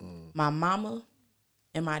 my mama,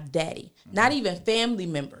 and my daddy. Not even family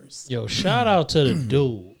members. Yo, shout out to the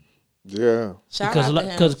dude. Yeah. Shout Because out to him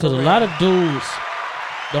because for a real. lot of dudes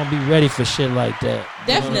don't be ready for shit like that.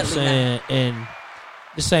 You know what I'm Definitely saying? And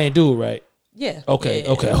the same dude, right? Yeah. Okay, yeah.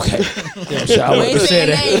 okay. Yeah, shout We out ain't to say saying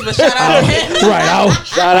that. names, but shout out to him. Right,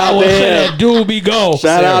 Shout I out would to say him. that dude be go.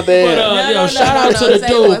 Shout out to But him. yo, shout out to the Say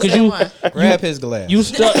dude one, because say you one. Grab his glass. you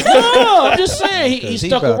stuck. No, I'm just saying he 'Cause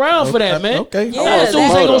stuck about- around for that, man. Okay. Yeah, All dudes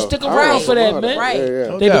that's- ain't gonna stick I want around for that, some man. of Right. Yeah, yeah.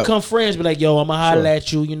 No They doubt. become friends, be like, yo, I'm gonna holler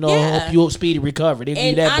at you, you know, Yeah. hope you speedy recovery. They give you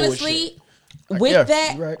And that honestly, bullshit. with Yeah,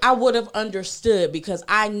 that, you're right. I would have understood because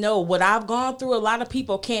I know what I've gone through. A lot of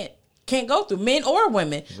people can't go through, men or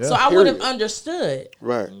women. So I would have Period. understood.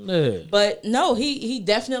 Right. Yeah. But no, he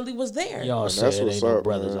definitely was there. Y'all that's said what's ain't no up,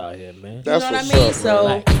 brothers man. out here, man. You That's know what I what's mean? up, So,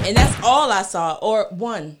 man. and that's all I saw, or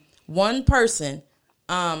one person,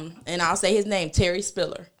 and I'll say his name, Terry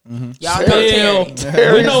Spiller. Y'all know Spill. Terry.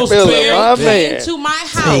 Terry We know Spiller, Spill. my Came man. to my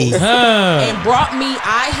house Huh. and brought me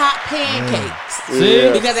IHOP pancakes.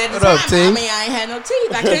 See? Because at the What up, time, T? I mean, I ain't had no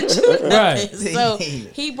teeth. I couldn't chew nothing. Right. So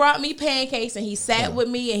he brought me pancakes and he sat with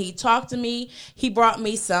me and he talked to me. He brought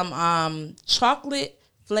me some chocolate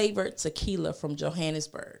flavored tequila from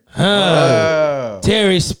Johannesburg. Huh.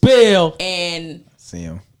 Terry Spill. And See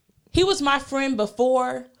him. he was my friend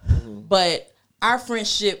before, but our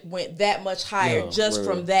friendship went that much higher just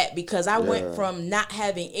from that because I went from not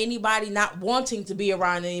having anybody, not wanting to be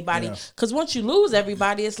around anybody. Because once you lose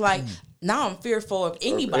everybody, it's like, now I'm fearful of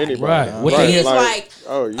anybody. Right. What And they it's like,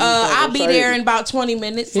 oh, you I'll be fucking there shady. in about 20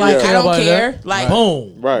 minutes. Yeah. Like, I Care don't about care. that. Like,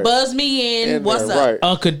 Boom. Right. buzz me in. What's there, up? Right.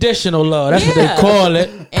 Unconditional love. That's what Yeah. they call it.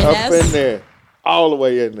 And Up that's in there. All the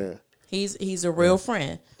way in there. he's a real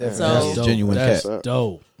friend. That's So dope. Genuine That's cat.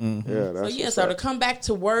 dope. Yeah, So that's yeah, what's so up. to come back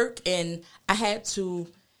to work, and I had to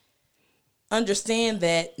understand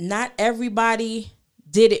that not everybody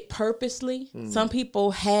did it purposely. Some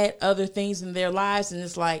people had other things in their lives, and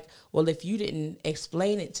it's like, well, if you didn't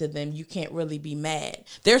explain it to them, you can't really be mad.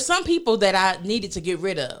 There's some people that I needed to get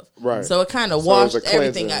rid of, Right. So it kind of So it was washed a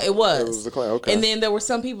everything cleansing. out. It was, It was a okay. And then there were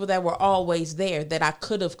some people that were always there that I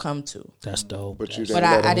could have come to. That's dope. But you That's- didn't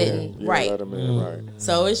But let I him in. didn't, You right. let him in, right.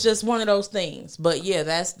 So it's just one of those things. But yeah,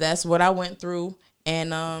 that's what I went through,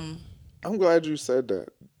 and I'm glad you said that.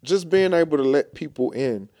 Just being able to let people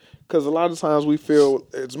in. Because a lot of times we feel,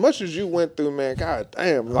 as much as you went through, man, god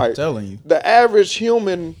damn, like telling you. the average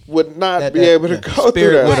human would not That- be that- able to the go through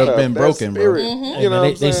spirit that would have stuff. been That broken, bro. spirit, Hey, You man, know they what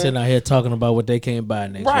I'm saying? sitting out here talking about what they can't buy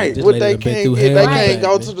next Right, week. This what lady they done been can't through get. hell They and can't back,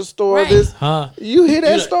 go man. to the store. Right. This, Huh? you hear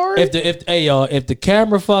that You know, story? If the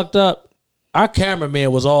camera fucked up, our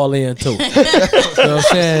cameraman was all in too. You know what I'm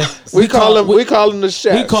saying? we call them the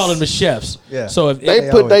chefs. We call them the chefs. Yeah. So if They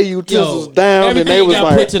put their utensils down and they everything was got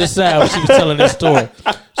like, put to the side when she was telling that story.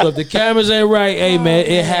 So if the cameras ain't right, hey man,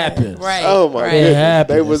 it happens. right. oh my right. goodness,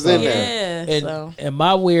 happened. they was in there. Yeah. And So in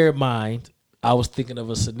my weird mind, I was thinking of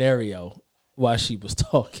a scenario while she was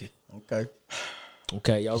talking. Okay.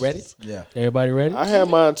 Okay, y'all ready? Yeah. Everybody ready? I had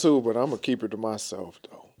mine too, but I'm gonna keep it to myself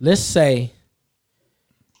though. Let's say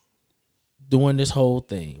doing this whole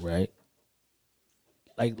thing, right?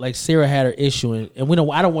 Like Sarah had her issue, and we don't.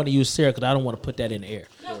 I don't want to use Sarah because I don't want to put that in the air.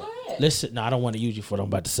 no, go ahead. Listen, no, I don't want to use you for what I'm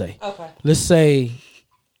about to say. Okay. Let's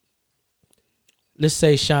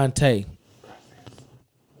say Shantae,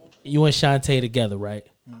 you and Shantae together, right?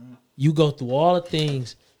 You go through all the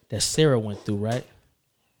things that Sarah went through, right?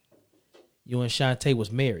 You and Shantae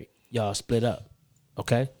was married. Y'all split up,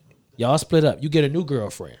 okay? Y'all split up. You get a new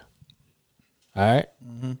girlfriend, all right?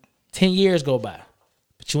 10 years go by,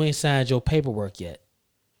 but you ain't signed your paperwork yet.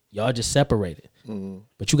 Y'all just separated,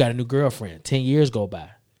 but you got a new girlfriend. 10 years go by.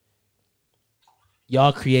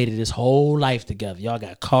 Y'all created this whole life together. Y'all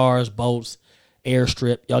got cars, boats,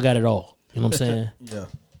 airstrip. Y'all got it all. You know what I'm saying? Yeah.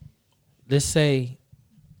 Let's say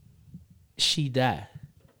she die.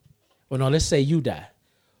 Well, no, let's say you die.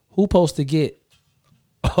 Who supposed to get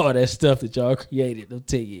all that stuff that y'all created them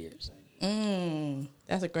 10 years?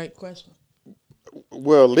 That's a great question.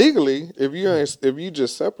 Well, legally, if you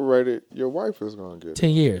just separated, your wife is gonna get it. 10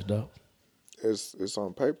 years, though. It's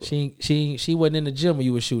on paper. She wasn't in the gym when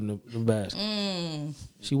you were shooting the basket.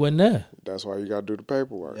 She wasn't there. That's why you gotta do the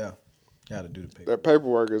paperwork. Yeah. Got to do the paper. That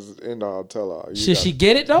paperwork is end all tell all. Should she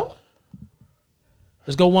get it, though?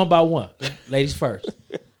 Let's go one by one. Ladies first.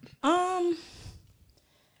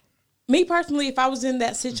 Me personally, if I was in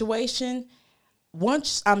that situation,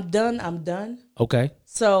 once I'm done, I'm done. Okay.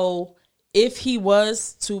 So if he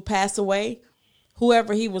was to pass away,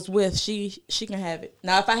 whoever he was with, she can have it.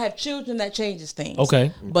 Now, if I have children, that changes things.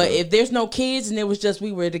 Okay. But if there's no kids and it was just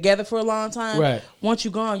we were together for a long time, Right. Once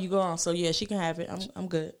you gone, you gone. So yeah, she can have it. I'm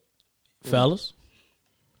good. Fellas,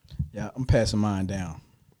 Yeah, I'm passing mine down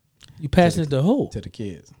you passing it to who? to the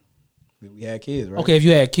kids. We had kids, right? Okay, if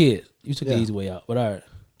you had kids, you took the Yeah. easy way out. But all right.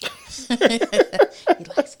 He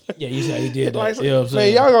likes kids. Yeah, you said he did that. Like, You know what I'm man,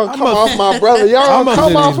 saying? y'all gonna come off my brother. Y'all I'm gonna a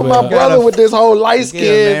come off citizen, of my man. brother with this whole light Yeah, skin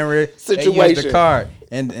man, They use situation. the card,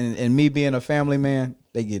 and me being a family man,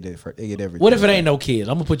 they get it. They get everything. What if it ain't no kids?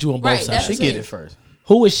 I'm gonna put you on both Right, sides. that's She what get I'm it first?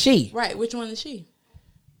 Who is she? Right. Which one is she?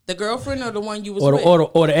 The girlfriend or the one you was Or with?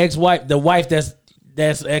 the ex-wife, the wife that's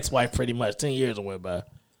ex-wife pretty much. 10 years went by.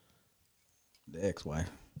 The ex-wife.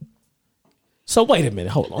 So wait a minute,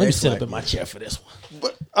 hold on. Let me sit up Ex-wife, in my chair for this one.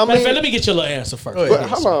 But I Matter of fact, mean, let me get your little answer first. Go ahead. but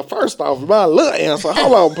hold on. First off, my little answer.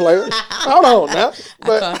 Hold on, player. Hold on now.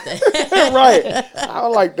 But caught that. right, I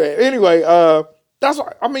don't like that. Anyway, that's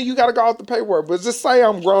why. I mean, you got to go off the paperwork. But just say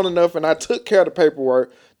I'm grown enough and I took care of the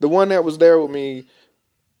paperwork. The one that was there with me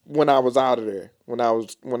when I was out of there, when I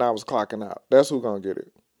was clocking out. That's who gonna get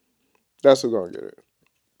it. That's who gonna get it.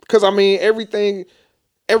 Because I mean,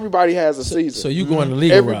 everybody has a season. So you going the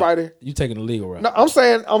legal Everybody- route. You taking the legal route. No, I'm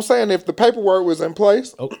saying if the paperwork was in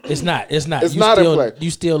place, Oh, it's not. It's not. It's you not in still, play.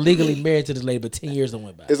 You still legally married to this lady, but 10 years done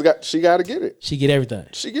went by. she got to get it. She get everything.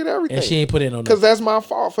 She get everything. And she ain't put in on Because that. that's my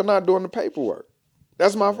fault for not doing the paperwork.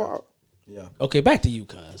 That's my fault. Yeah. Okay, back to you,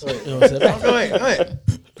 cuz. You know what I'm saying? Back- Go ahead. Go ahead.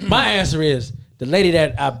 My answer is the lady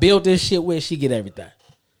that I built this shit with, she get everything.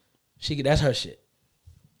 That's her shit.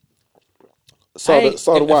 So I the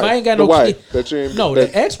ain't- wife, if I ain't got the no wife kid- that you ain't, No,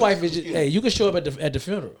 that, the ex-wife is just, hey, you can show up at the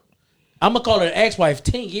funeral. I'm gonna call her an ex-wife.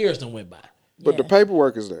 10 years done went by. but the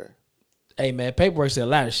paperwork is there. Hey man, paperwork said a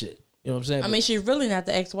lot of shit. You know what I'm saying? I mean, she's really not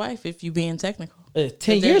the ex-wife if you being technical. 10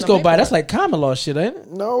 there's years no go by. paperwork. That's like common law shit, ain't it?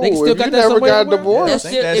 No, They if still you got that never somewhere got somewhere? divorced, That's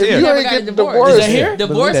still, that's if here. you You never ain't got a getting divorce. divorced. Is that here?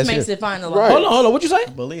 Divorce That's makes here. it final. Right. Hold on. What you say? I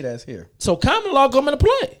believe that's here. So common law come into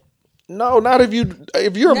play. No, not if you're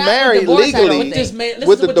Not married with divorce, I don't legally think. Listen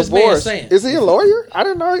with to the what this man divorce. saying. Is he a lawyer? I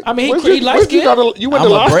didn't know. I mean, he Where'd light you, where'd you skinned. go to? You went I'm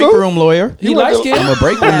to a law break school? room lawyer. He You went light to- skinned. I'm a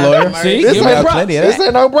break room lawyer. See, This give ain't, him props. plenty of this that.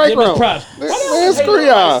 ain't no break Give him room. props. Man, screw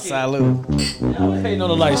y'all. Salute. Ain't on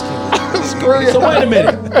the light skin. Screw So y'all. wait a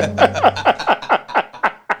minute.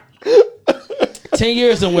 10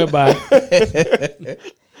 years done went by.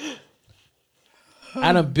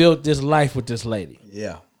 I done built this life with this lady.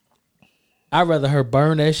 Yeah. I'd rather her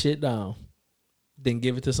burn that shit down than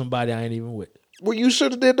give it to somebody I ain't even with. Well, you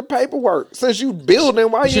should have did the paperwork. Since you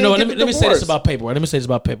building, why you You know, ain't let get me the say this divorce? about paperwork. Let me say this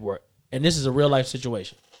about paperwork. And this is a real life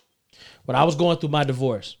situation. When I was going through my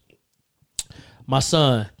divorce, my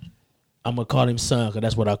son, I'm going to call him son because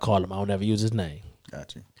that's what I call him. I don't ever use his name.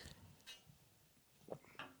 Got you.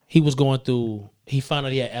 He was going through, he found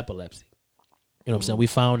out he had epilepsy. You know what I'm saying? We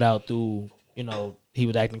found out through, he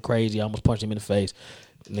was acting crazy. I almost punched him in the face.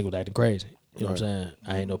 The nigga was acting crazy. You know what I'm saying?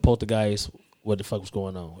 I ain't no poltergeist. What the fuck was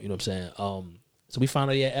going on? You know what I'm saying? So we found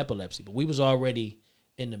out he had epilepsy, but we was already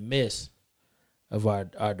in the midst of our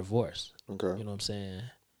divorce. Okay. You know what I'm saying?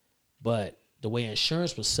 But the way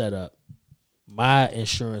insurance was set up, my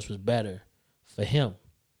insurance was better for him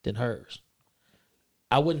than hers.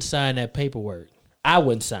 I wouldn't sign that paperwork. I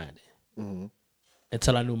wouldn't sign it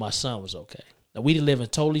until I knew my son was okay. Now we live in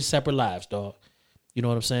totally separate lives, dog. You know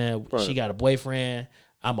what I'm saying? Right. She got a boyfriend.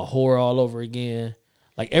 I'm a whore all over again.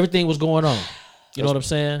 Like everything was going on. You know what I'm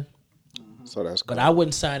saying? So that's But cool. I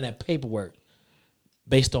wouldn't sign that paperwork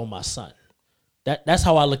based on my son. That's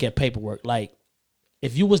how I look at paperwork. Like,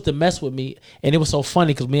 if you was to mess with me, and it was so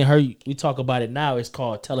funny because me and her, we talk about it now. It's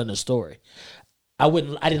called telling a story. I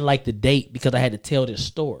didn't like the date because I had to tell this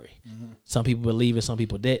story. Some people believe it, some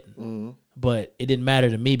people didn't. But it didn't matter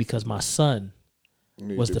to me because my son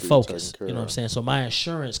Need was to the be focus. taken You know what I'm care saying? So my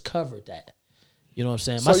insurance covered that. You know what I'm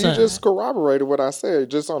saying? of. My So son, you just corroborated what I said,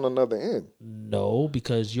 just on another end. no,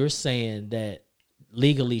 because you're saying that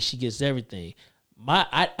legally she gets everything.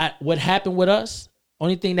 What happened with us?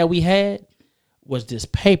 Only thing that we had was this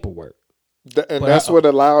paperwork. And But that's I- what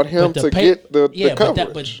allowed him But to pa- get the but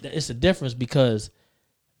coverage. it's a difference because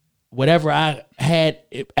whatever I had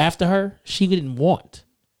after her, she didn't want.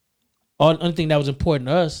 Only thing that was important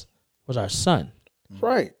to us was our son.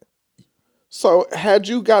 Right. So had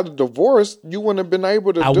you got a divorce, you wouldn't have been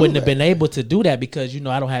able to. I wouldn't have been able to do that because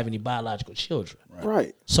I don't have any biological children.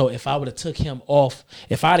 Right. So if I would have took him off,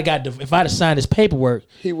 if I'd have signed his paperwork,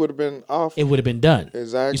 He would have been off it would have been done.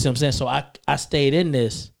 Exactly. You see what I'm saying? So I stayed in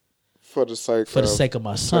this for the sake of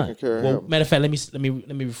my son. taking care of Well, him. matter of fact, let me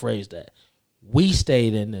rephrase that. We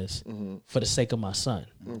stayed in this for the sake of my son.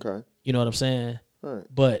 Okay. You know what I'm saying? Right.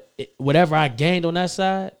 But whatever I gained on that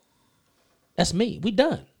side, that's me. We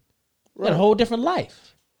done. We got a whole different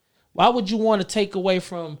life. Why would you want to take away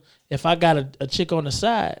from if I got a chick on the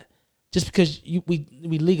side just because we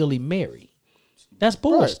legally married? That's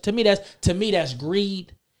bullshit. Right. To me that's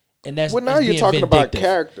greed, and that's Well, now that's you're being talking about vindictive.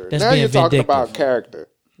 character. That's Now being you're talking vindictive. about character.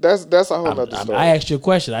 That's a whole other story. I asked you a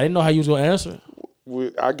question. I didn't know how you was going to answer.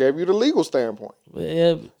 I gave you the legal standpoint.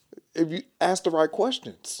 Well, If you ask the right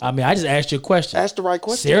questions, I mean, I just asked you a question. ask the right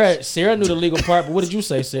questions. Sarah knew the legal part, but what did you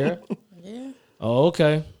say, Sarah? Yeah. Oh,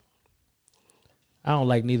 okay. I don't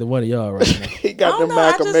like neither one of y'all right now. He got the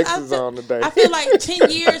Malcolm X's on today. I feel like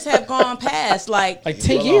 10 years have gone past. Like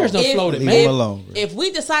 10 years done floated, Leave man. him alone. Bro. if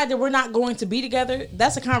we decide that we're not going to be together,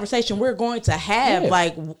 that's a conversation we're going to have. Yeah.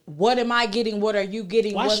 Like, what am I getting? What are you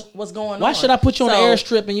getting? What's going on? Why should I put you on So, the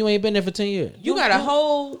airstrip and you ain't been there for 10 years? You got a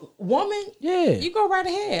whole woman? Yeah. You go right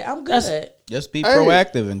ahead. I'm good. That's- Just be Hey.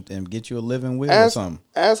 proactive and get you a living will or something.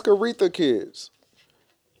 Ask Aretha kids.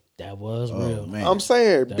 That was Oh, real. man. I'm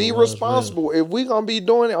saying, be was responsible. If we gonna be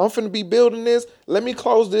doing it, I'm finna be building this. Let me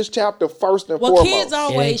close this chapter first and Well, foremost. kids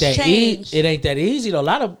always change. It ain't that easy though. A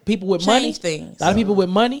lot of people with money, Change things. a lot of people with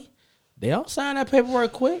money, they don't sign that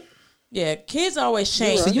paperwork quick. Yeah, kids always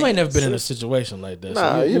change. See, you ain't never been in a things. situation like that.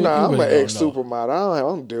 Nah, so you know, I'm really an don't ex know. supermodel. I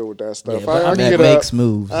don't deal with that stuff. Yeah, but I mean, That get makes up.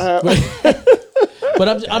 moves.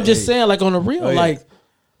 But I'm just saying, like on the real, yeah. like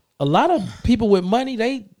a lot of people with money,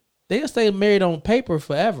 they'll stay married on paper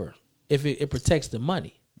forever if it protects the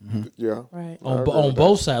money Yeah, Right. on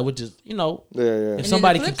both sides, which is yeah. if And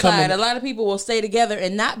somebody then the can flip come side, in. a lot of people will stay together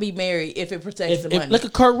and not be married if it protects the money. Look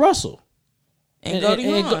at Kurt Russell. and go to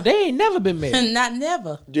And they ain't never been married. Not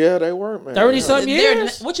never. Yeah, they weren't, man. 30-something They're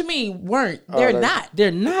years. what you mean weren't? They're they- not. They're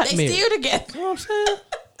not They married. still together. You know what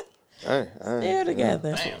I'm saying? They're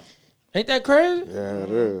together. Ain't that crazy? Yeah, it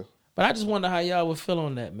is. But I just wonder how y'all would feel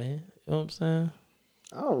on that, man. You know what I'm saying?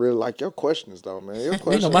 I don't really like your questions, though, man. Your You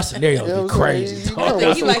questions, know, my scenarios Yeah, be I'm crazy. saying, dog. come with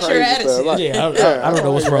He some likes your crazy attitude. stuff. Like, Yeah, I don't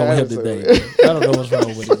know what's wrong with him today. Man. I don't know what's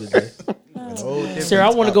wrong with him today. Sarah,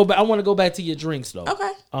 I want to go back. I want to go back to your drinks though.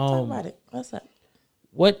 Okay. Talk about it. What's up?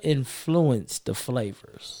 What influenced the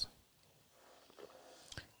flavors?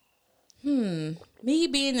 Me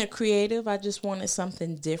being a creative, I just wanted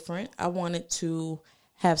something different. I wanted to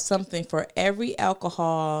have something for every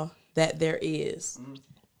alcohol that there is,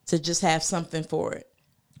 to just have something for it.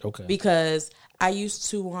 Okay. Because I used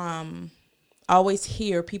to always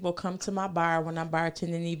hear people come to my bar when I'm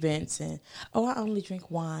bartending events and, oh, I only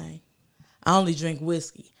drink wine. I only drink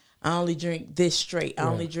whiskey. I only drink this straight. I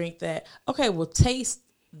only drink that. Okay, well, taste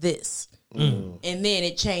this. And then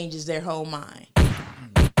it changes their whole mind.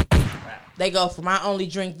 They go from I only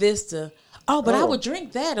drink this to, oh, but I would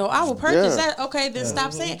drink that or I would purchase Yeah. that. Okay, then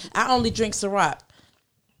stop saying I only drink Ciroc.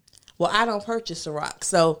 Well, I don't purchase Ciroc,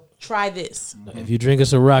 so try this. If you drink a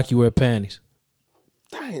Ciroc, you wear panties.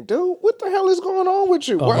 Dang, dude, what the hell is going on with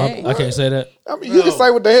you? Oh, What- I can't say that. I mean, you can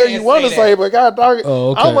say what the hell you want to say, but God dog it, Oh,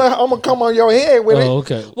 okay. I'm gonna come on your head with it. Oh,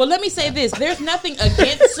 okay. Well, let me say this: there's nothing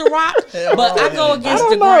against Ciroc, but I go I against don't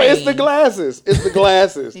the know. grain. It's the glasses. It's the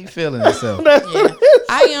glasses. He feeling himself. Yeah.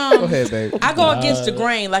 I Go ahead, babe. I go against the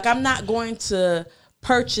grain. Like I'm not going to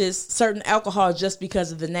purchase certain alcohol just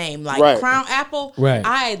because of the name. Like Right. Crown Apple. Right.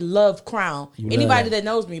 I love Crown. love Anybody it. that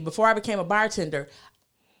knows me, before I became a bartender,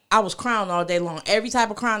 I was Crown all day long. Every type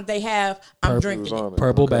of Crown they have, I'm drinking it.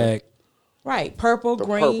 Purple bag. Right. Purple, The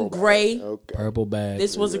green, purple bag. gray. Okay. Purple bag.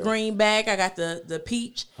 This was a green bag. I got the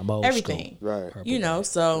peach. I'm old everything. Right. You know,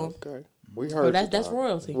 so Okay. We heard. well, you, that's dog.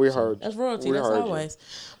 royalty. We heard. That's royalty. We That's heard you. always.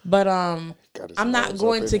 But Got his I'm not nose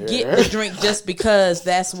going up to in get here. the drink just because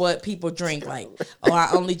that's what people drink. Like, oh, I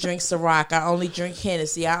only drink Ciroc. I only drink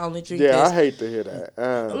Hennessy. I only drink Yeah, this. I hate to hear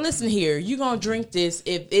that. Listen here, you gonna drink this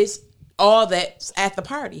if it's all that's at the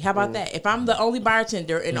party. How about that? If I'm the only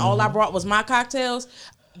bartender and all I brought was my cocktails,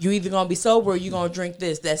 you either gonna be sober or you gonna drink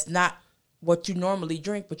this. That's not what you normally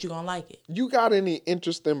drink, but you gonna like it. You got any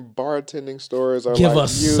interesting bartending stories? Or Give like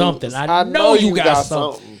us you, something. I know you got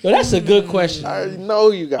something. Yo, that's a good question. I know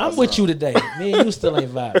you got. I'm with you today. Me and you still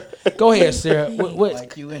ain't vibing. Go ahead, Sarah. What?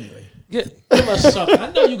 Like you anyway. Give us something.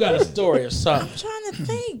 I know you got a story or something. I'm trying to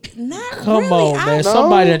think. Not Come really. on, man. No,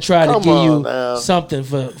 Somebody that tried to come give on you now. something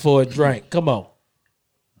for a drink. Come on.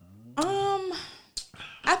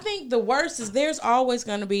 I think the worst is there's always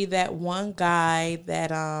going to be that one guy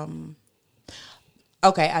that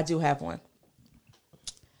okay, I do have one.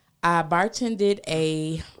 I bartended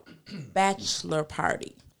a bachelor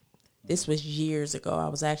party. This was years ago. I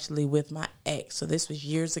was actually with my ex, so this was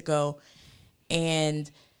years ago. And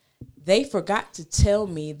they forgot to tell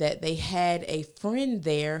me that they had a friend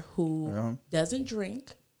there who doesn't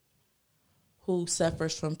drink, who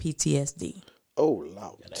suffers from PTSD. Oh,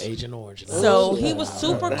 Lord. Agent Orange. So he was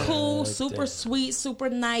super cool, super sweet, super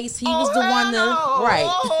nice. He was the one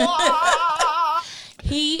right.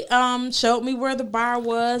 He showed me where the bar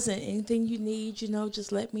was, and anything you need,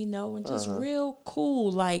 just let me know. And just real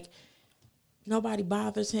cool, like nobody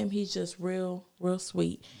bothers him. He's just real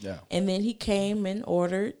sweet. Yeah. And then he came and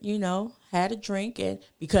ordered, had a drink, and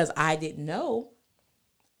because I didn't know,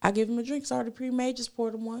 I give him a drink. It's already pre-made. Just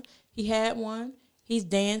poured him one. He had one. He's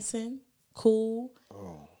dancing, cool.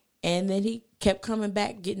 And then he kept coming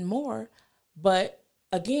back, getting more. But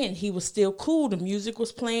again, he was still cool. The music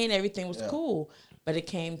was playing. Everything was cool. But it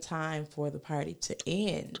came time for the party to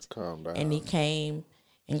end. Calm down. And he came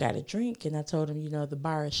and got a drink. And I told him, the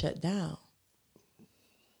bar is shut down.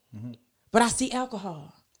 Mm-hmm. But I see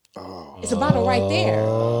alcohol. It's a bottle right there.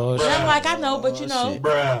 And I'm like, I know, but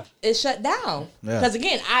it's shut down. Because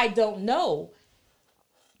again, I don't know.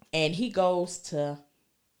 And he goes to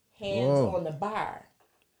hands on the bar.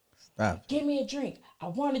 Stop. Give me a drink. I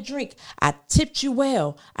want a drink. I tipped you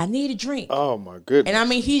well. I need a drink. Oh, my goodness. And I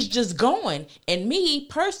mean, he's just going. And me,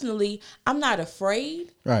 personally, I'm not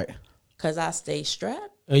afraid. Right. Because I stay strapped.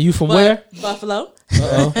 Are you from where? Buffalo. So,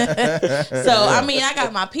 I mean, I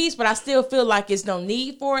got my piece, but I still feel like there's no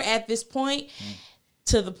need for it at this point.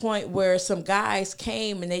 To the point where some guys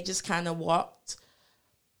came and they just kind of walked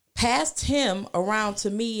past him around to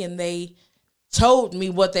me, and they told me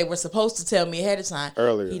what they were supposed to tell me ahead of time.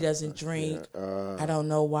 Earlier. He doesn't drink. I don't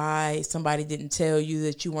know why. Somebody didn't tell you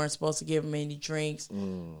that you weren't supposed to give him any drinks.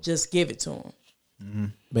 Just give it to him.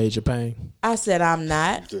 Major Pain. I said, I'm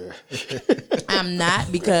not. I'm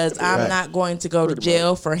not, because I'm not going to go to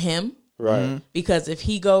jail for him. Right. Because if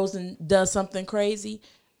he goes and does something crazy,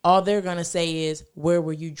 all they're going to say is, where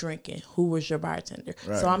were you drinking? Who was your bartender?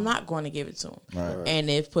 Right. So I'm not going to give it to him. Right. And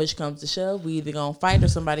if push comes to shove, we either going to fight or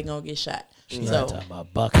somebody going to get shot. So Talking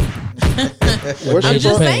about Bucky. Where's she I'm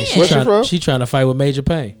just from? saying. Where's she from? She trying to fight with Major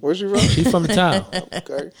Pain. Where's she from? She from the town.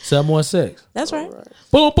 Okay. 716. that's right.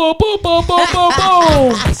 Boom, boom, boom, boom, boom, boom,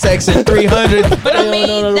 boom. Section 300. But I You don't mean,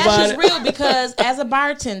 know that's about just it. real, because as a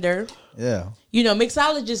bartender, Yeah.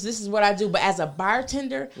 mixologist, this is what I do. But as a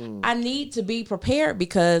bartender, I need to be prepared,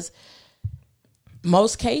 because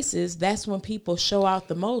most cases, that's when people show out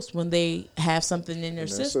the most, when they have something in their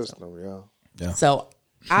system. Yeah. So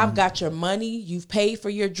I've got your money. You've paid for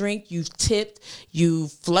your drink. You've tipped.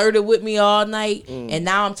 You've flirted with me all night. And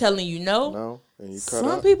now I'm telling you no. No. And you cut Some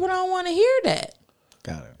up. people don't want to hear that.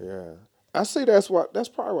 Got it. Yeah. I see that's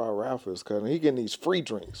probably why Ralph is cutting. He getting these free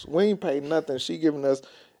drinks. We ain't paid nothing. She giving us,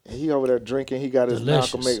 and he over there drinking. He got his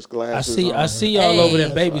Malcolm X glasses I on. see y'all over there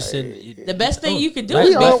Hey. babysitting. The best thing you could do Light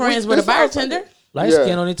is be skin. friends with a This sounds like bartender. Light Yeah.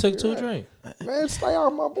 skin only took 2 drinks. Man, stay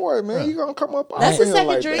off my boy, man. You gonna come up That's off the him second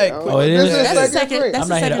like drink. that. Oh, it This is? That's the second second. drink. That's I'm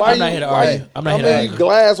the not here second to- drink. I'm not here to argue. I'm not here to you argue.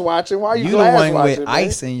 glass watching. Why you You the glass one watching? with man?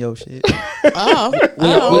 ice in your shit.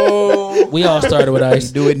 We all started with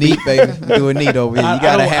ice. Do it neat, baby. Do it neat over here. You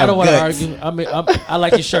gotta I have don't want to guts. argue. I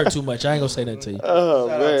like your shirt too much. I ain't gonna say that to you. Oh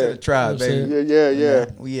Shout out to the man. tribe, You know what I'm baby. Yeah.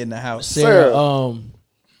 We in the house. Sarah,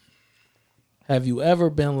 have you ever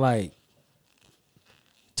been like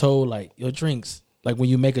told like your drinks, like when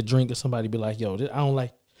you make a drink or somebody be like, yo, I don't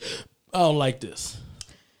like this.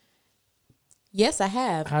 Yes, I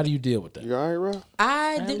have. How do you deal with that? You all right, Ralph?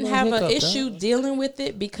 I had a didn't little have an hiccup, issue dog. dealing with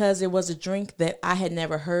it, because it was a drink that I had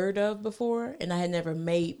never heard of before and I had never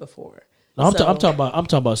made before. No, I'm So,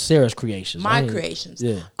 talking about Sarah's creations. my I ain't- creations.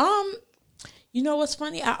 Yeah, You know what's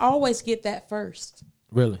funny? I always get that first.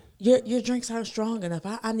 really. Your drinks aren't strong enough.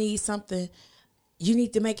 I need something. You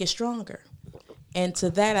need to make it stronger. And to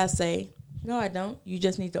that I say, no, I don't. You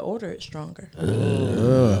just need to order it stronger.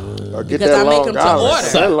 Or get Because that I make Long them to Island. order.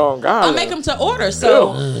 That Long I Island. make them to order.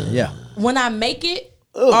 So Yeah. when I make it,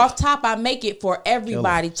 off top, I make it for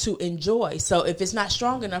everybody to enjoy. So if it's not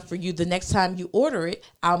strong enough for you, the next time you order it,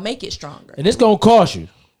 I'll make it stronger. And it's gonna cost you.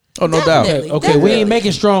 Oh, no doubt. Definitely. Okay, we ain't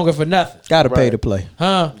making stronger for nothing, Gotta pay to play.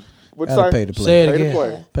 huh? What's Gotta that? pay to play. Say it Pay to again.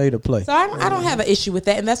 play. Pay to play. So I don't have an issue with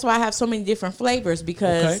that, and that's why I have so many different flavors.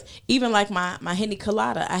 Because Okay. even like my Henny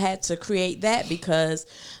Colada, I had to create that because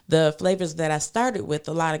the flavors that I started with,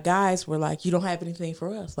 a lot of guys were like, "You don't have anything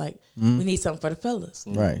for us. Like, we need something for the fellas."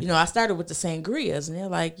 Right. You know, I started with the sangrias, and they're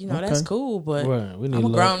like, "That's cool, but Right. We need I'm a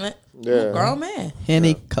love. grown man."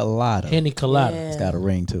 Henny Colada. Henny Colada. Yeah. It's got a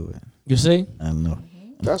ring to it. You see? I don't know.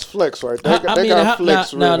 That's flex right there. I They mean, got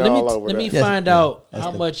flex now, written all let over me that. find Yeah, out that's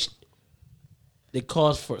how the- much they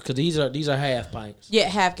cost for, because these are half pints, Yeah,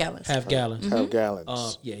 half gallons. half gallons. Have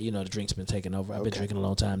gallons. Yeah, you know the drink's been taken over. I've been drinking a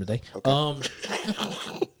long time today. You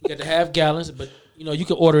got the half gallons, but you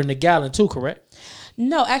can order in the gallon too, correct?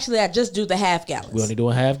 No, actually, I just do the half gallons. We only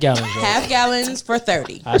doing half gallons. Y'all. Half gallons for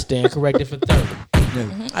 30. I stand corrected for 30.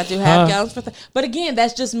 I do half gallons for 30. But again,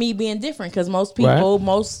 that's just me being different because most people,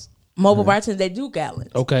 most mobile bartenders, they do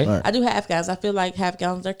gallons. Okay. Right. I do half gallons. I feel like half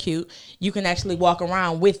gallons are cute. You can actually walk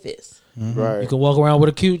around with this. Right. You can walk around with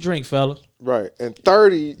a cute drink, fella. Right. And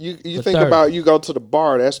 30, you For think 30. about you go to the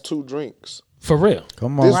bar, that's 2 drinks. For real.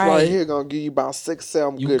 Come This on. right, Right. here gonna give you about 6,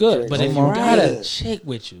 7 You good good. drinks. But if you on. got a Right. chick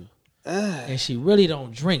with you and she really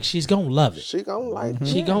don't drink, she's going to love it. She gonna like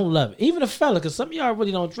She going to love it. Even a fella, because some of y'all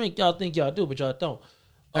really don't drink. Y'all think y'all do, but y'all don't.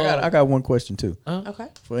 I got one question too. Okay.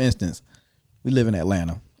 For instance, we live in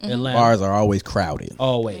Atlanta. Atlanta. Bars are always crowded.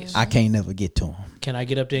 Always. I can't never get to them. Can I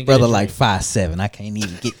get up there and get Brother a like drink? 5'7". I can't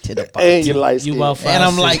even get to the bar. and you like You about 5'6". And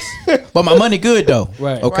I'm like, but my money good though.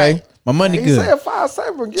 Right. Okay. Right. My money he good. said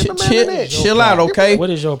 5'7", get the man Chill, in it. chill out, okay? What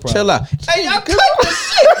is your problem? Chill out. Hey, y'all cut the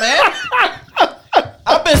shit, man.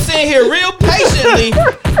 I've been sitting here real patiently,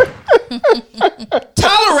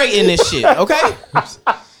 tolerating this shit, okay?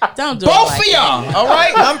 Don't do Both it like of y'all, all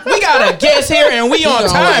right? We got a guest here, and we on gonna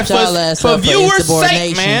time write y'all ass for up for viewers'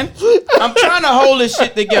 sake, insubordination. man. I'm trying to hold this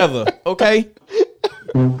shit together, okay?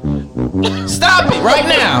 Stop it right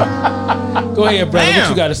now. Go ahead, brother. Damn. What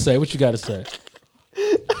you got to say? What you got to say?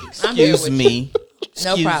 I'm here Excuse with me.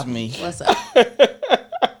 No Excuse problem. me. What's up?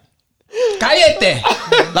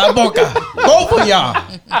 Cállate. La boca. Both of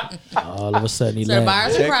y'all. All of a sudden, he So the laughed.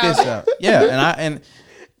 bars are Check this crowded. out. Yeah, and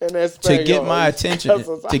And that's to get my attention,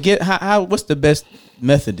 to get how what's the best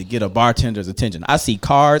method to get a bartender's attention? I see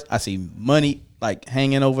cards, I see money like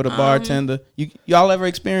hanging over the bartender. Y'all ever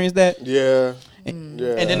experienced that? Yeah. Yeah. And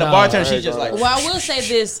then the bartender, she's just like, Well, I will say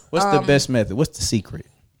this. what's the best method? What's the secret?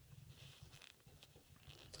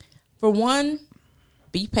 For one,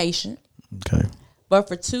 be patient. Okay. But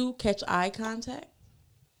for two, catch eye contact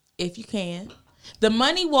if you can. The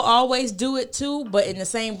money will always do it too, but in the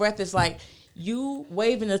same breath, it's like you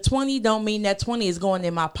waving a 20 don't mean that 20 is going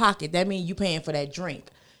in my pocket. That means you paying for that drink.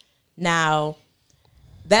 Now,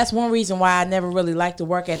 that's one reason why I never really like to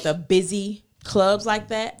work at the busy clubs like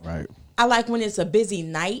that. Right. I like when it's a busy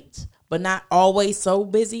night, but not always so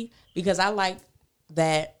busy, because I like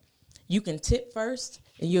that you can tip first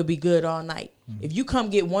and you'll be good all night. If you come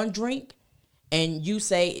get one drink and you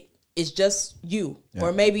say it's just you,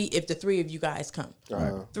 or maybe if the 3 of you guys come,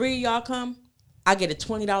 3 of y'all come, I get a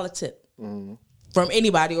 $20 tip from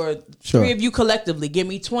anybody, or Sure. 3 of you collectively give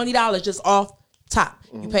me $20 just off top.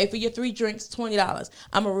 You pay for your 3 drinks, $20.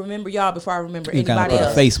 I'm gonna remember y'all before I remember You kinda anybody put a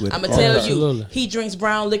else. face with I'm it. gonna tell Absolutely. you, he drinks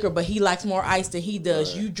brown liquor, but he likes more ice than he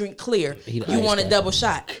does. You drink clear. He the You ice want a guy. double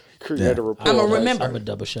shot. Create a report. I'm gonna remember. I'm a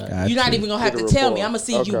double shot. You're not even gonna have to tell me. I'm gonna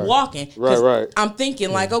see you Okay. walking. 'Cause Right. I'm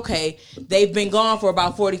thinking like, okay, they've been gone for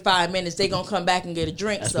about 45 minutes. They gonna come back and get a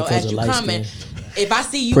drink. That's So because as of you light coming, skin. if I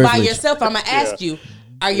see you by Privilege. yourself, I'm gonna ask you,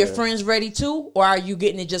 are your friends ready too, or are you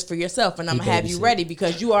getting it just for yourself? And I'm gonna have you babysit. ready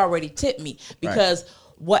because you already tipped me. Because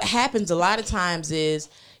what happens a lot of times is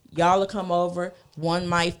y'all will come over. One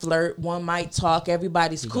might flirt, one might talk.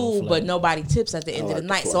 Everybody's cool, flirt. but nobody tips at the end of the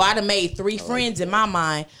night. So I done made 3 friends in my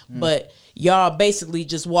mind, but y'all basically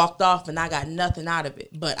just walked off and I got nothing out of it.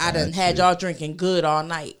 But I done had y'all drinking good all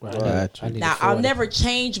night. Gotcha. I need Now, a I'll 40. never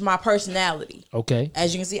change my personality. Okay.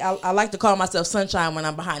 As you can see, I like to call myself Sunshine when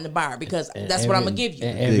I'm behind the bar, because that's what I'm going to give you.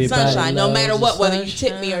 and everybody Sunshine, no loves matter the what, whether you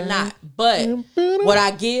tip me or not. But what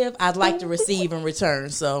I give, I'd like to receive in return.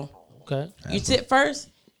 So Okay. you tip first,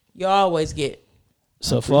 you always get.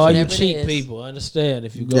 So for all you Whatever it cheap is. people, understand,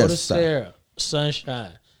 if you go Yes, to sir. Sarah,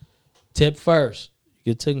 Sunshine, tip first.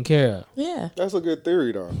 You get taken care of. Yeah, That's a good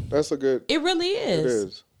theory, though. That's a good. it really It is.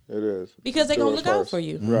 is. It is. Because they're Do going it to look out first. for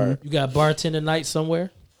you. Right. You got bartender night somewhere?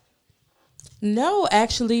 No,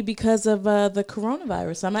 actually, because of the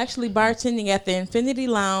coronavirus. I'm actually bartending at the Infinity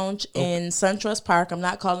Lounge in SunTrust Park. I'm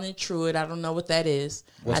not calling it Truett. I don't know what that is.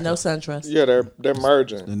 I know SunTrust. Yeah, they're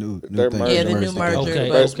merging. The new They're thing. merging. Yeah, the new merger. Okay,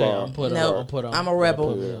 but okay. I'm a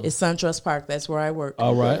rebel. It's SunTrust Park. That's where I work.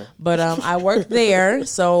 All right. But I work there,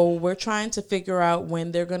 so we're trying to figure out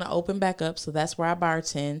when they're going to open back up. So that's where I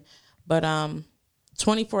bartend. But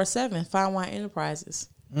 24/7, Fine Wine Enterprises.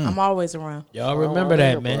 I'm always around. Y'all remember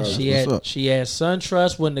that, man. What's She up? had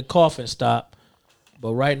SunTrust when the coffin stopped,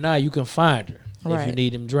 but right now you can find her if you Right.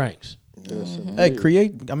 need them drinks. Yes, Hey,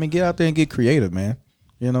 get out there and get creative, man.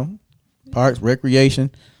 You know, parks, recreation,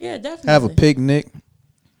 Yeah, definitely. have a picnic,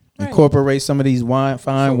 Right. incorporate some of these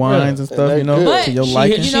fine wines and stuff. they You know, good. to your But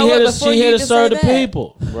liking. You know what? Before She you here to even serve say the that.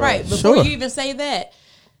 people. Right. Before Sure. you even say that,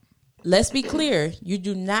 let's be clear. You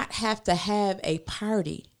do not have to have a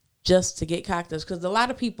party just to get cocktails. Because a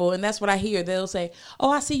lot of people, and that's what I hear, they'll say,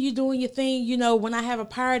 oh, I see you doing your thing. You know, when I have a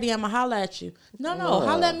party, I'm going to holler at you. No,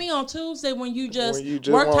 holler at me on Tuesday when you just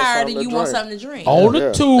work want hard something and to you want drink. something to drink. On Yeah.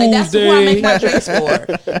 a Tuesday. Like, that's who I make my drinks for.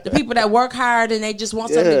 The people that work hard and they just want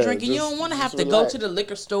something to Yeah, drink. And you just- don't want to have just to go relax. to the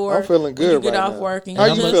liquor store. I'm feeling when good you get right off now. work. And How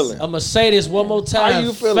you you just, feeling? I'm going to say this one more time.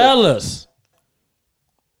 you feeling? Fellas,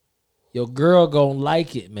 your girl going to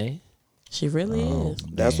like it, man. She really is.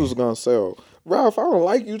 That's what's gonna sell. Ralph, I don't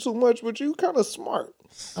like you too much, but you kind of smart.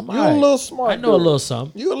 I'm You all right. a little smart. I know a dude. little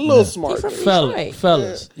something. You a little smart. He from dude. Detroit.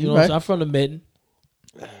 Fellas, you know what I'm Right. saying? I'm from the mitten.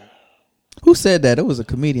 Who said that? It was a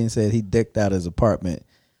comedian said he decked out his apartment,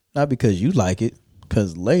 not because you like it,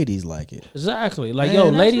 because ladies like it. Exactly. Like, Man, yo,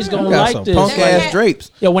 that's ladies right. going You to got like some this. punk Like- ass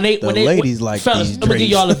drapes. Yeah, when The ladies like fellas, these I'm gonna give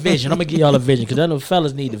drapes. y'all a vision. I'm gonna give y'all a vision because I know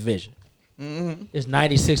fellas need a vision. It's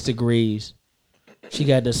 96 degrees. She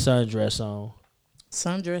got the sundress on.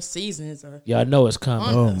 Sundress seasons are Y'all know it's coming.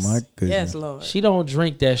 on Oh us. my goodness. Yes, Lord. She don't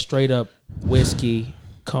drink that straight up whiskey,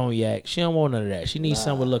 cognac. She don't want none of that. She needs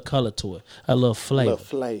something with a little color to it, a little flavor. Little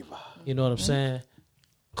flavor. You know what I'm saying?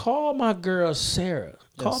 Call my girl Sarah.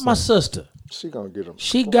 Call Yes, my sister. She gonna get them.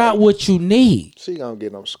 She got what you need. She gonna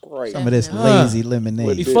get them scraped. Some of this lazy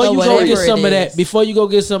lemonade. Before you go Whatever get it some of that, is. before you go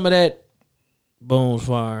get some of that Boone's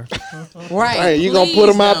Farm. Right. Hey, you gonna please put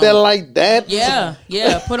them out there don't. like that? Yeah,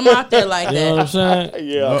 Put them out there like You know what I'm that. saying?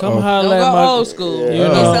 Yeah. Come Don't holler go at my old school. Yeah. You Get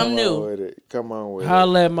know. something Come on new. with it. Come on with it.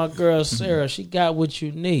 holler at my girl Sarah. She got what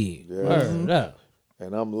you need. Word up.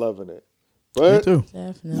 And I'm loving it. Me But too. I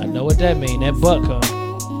Definitely. know what that mean. That butt come.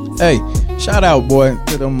 Hey, shout out, boy,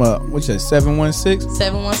 to them. What you say, 716?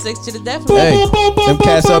 716 to the death. Hey, them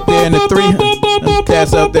cats up there in the 300. Them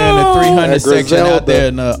cats up there in the 300 At section out Griselda. there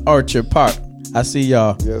in Archer Park. I see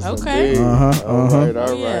y'all. yes, Okay. indeed. Uh-huh, All right,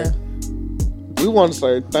 all Yeah. right. We want to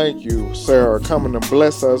say thank you, Sarah, coming to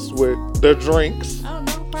bless us with the drinks. Oh, no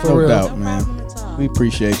problem. For real. doubt, no man. problem at all. We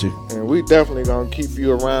appreciate you. And we definitely gonna keep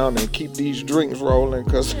you around and keep these drinks rolling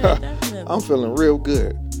because Yeah, definitely. I'm feeling real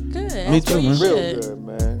good. Good. Me That's too, what you man. Real should. good,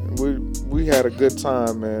 man. We had a good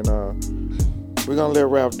time, and we're gonna let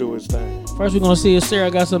Ralph do his thing. First, we're gonna see if Sarah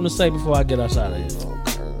got something to say before I get us out of here.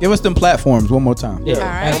 Okay. Give us them platforms one more time. Yeah, All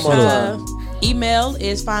right. absolutely. Email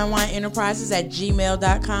is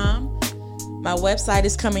finewineenterprises@gmail.com. My website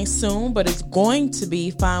is coming soon, but it's going to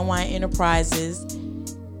be Fine Wine Enterprises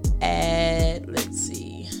at, let's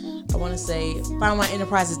see, I want to say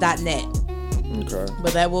finewineenterprises.net. Okay.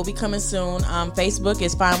 But that will be coming soon. Facebook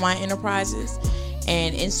is Fine Wine Enterprises,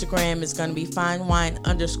 and Instagram is going to be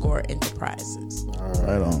fine_wine_enterprises. All right.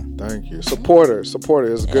 Right on. Thank you. Support her. It's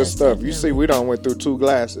good Yes, stuff. You definitely. see, we done went through 2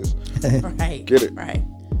 glasses. Right. Get it. Right.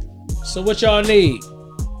 So what y'all need?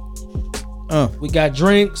 Uh, We got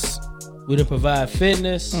drinks. We done provide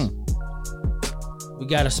fitness. We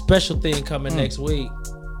got a special thing coming next week.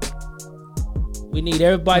 We need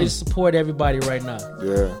everybody to support everybody right now.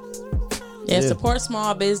 Yeah. Yeah, Yeah. support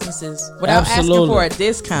small businesses without Absolutely. asking for a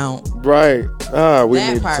discount. Right. We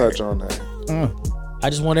That need part. to touch on that. I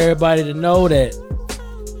just want everybody to know that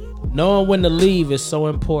knowing when to leave is so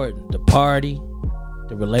important. The party,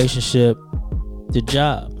 the relationship, the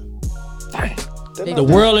job. The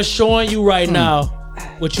world is showing you right now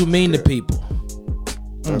what you mean to people.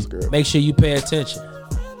 That's good. Make sure you pay attention.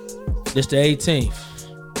 This the 18th.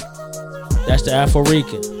 That's the Afro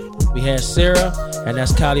Rican. We had Sarah, and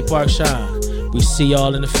that's Kylie Park Shine. We see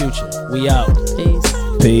y'all in the future. We out. Peace.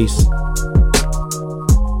 Peace.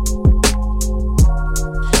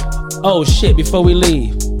 Oh shit, before we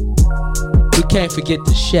leave, we can't forget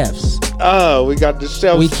the chefs. Oh, we got the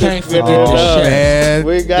chefs. We can't sticking forget it the up. chefs. man.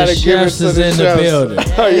 We gotta The give it chefs to is the in the chefs. building.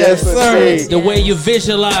 Oh, yes, sir. indeed. The way you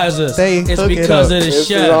visualize us They is hook it because up. of the This is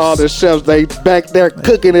chefs. all the chefs. They back there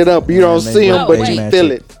cooking it up. You don't they see them, love but it. you Magic.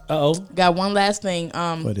 feel it. Uh-oh. Got one last thing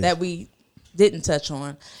What is that it? we didn't touch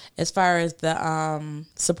on, as far as the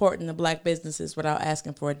supporting the black businesses without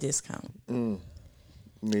asking for a discount.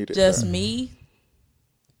 Needed Just that. me,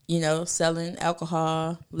 selling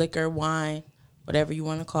alcohol, liquor, wine, whatever you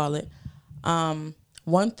want to call it.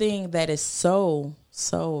 One thing that is so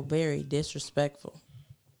very disrespectful.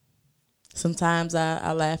 Sometimes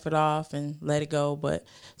I laugh it off and let it go, but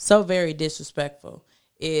so very disrespectful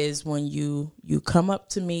is when you come up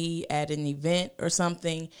to me at an event or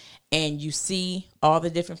something and you see all the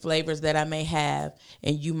different flavors that I may have,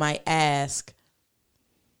 and you might ask,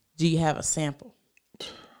 do you have a sample?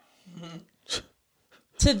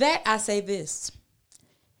 To that, I say this.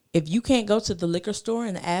 If you can't go to the liquor store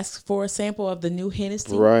and ask for a sample of the new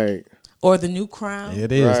Hennessy, Right. or the new Crown,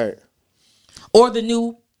 It is. Right. or the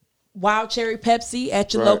new Wild Cherry Pepsi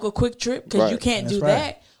at your Right. local Quick Trip, because you Right. can't That's do right.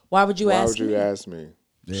 that, why would you Why ask would you me? ask me?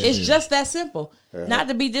 It's just that simple. Not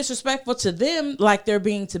to be disrespectful to them like they're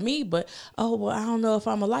being to me, but, oh, well, I don't know if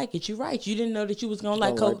I'm going to like it. You're right. You didn't know that you was going to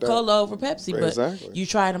like Don't like that. Coca-Cola over Pepsi, but Exactly. you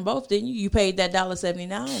tried them both, didn't you? You paid that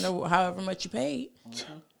 $1.79 or however much you paid. So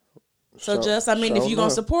Sure- if you're going sure to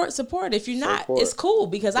enough. support. If you're not, Support. it's cool,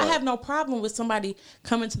 because I have no problem with somebody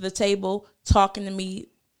coming to the table, talking to me.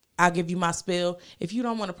 I'll give you my spill. If you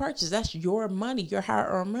don't want to purchase, that's your money, your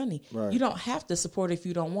hard-earned money. Right. You don't have to support if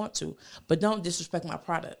you don't want to, but don't disrespect my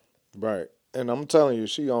product. Right. And I'm telling you,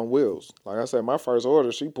 she on wheels. Like I said, my first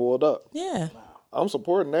order, she pulled up. Yeah. I'm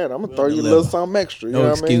supporting that. I'm gonna throw you a deliver. little something extra. You No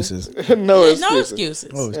know excuses. What I mean? no excuses. No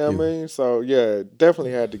excuses. Oh, You know what I mean? So yeah,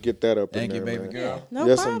 definitely had to get that up Thank in you, there, baby man. girl. No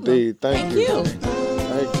yes, problem. indeed. Thank you.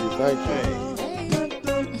 Thank you. Thank you.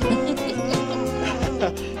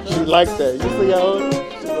 She like that. You see how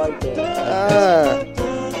she like that.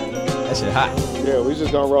 That shit hot. Yeah, we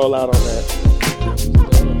just gonna roll out on that.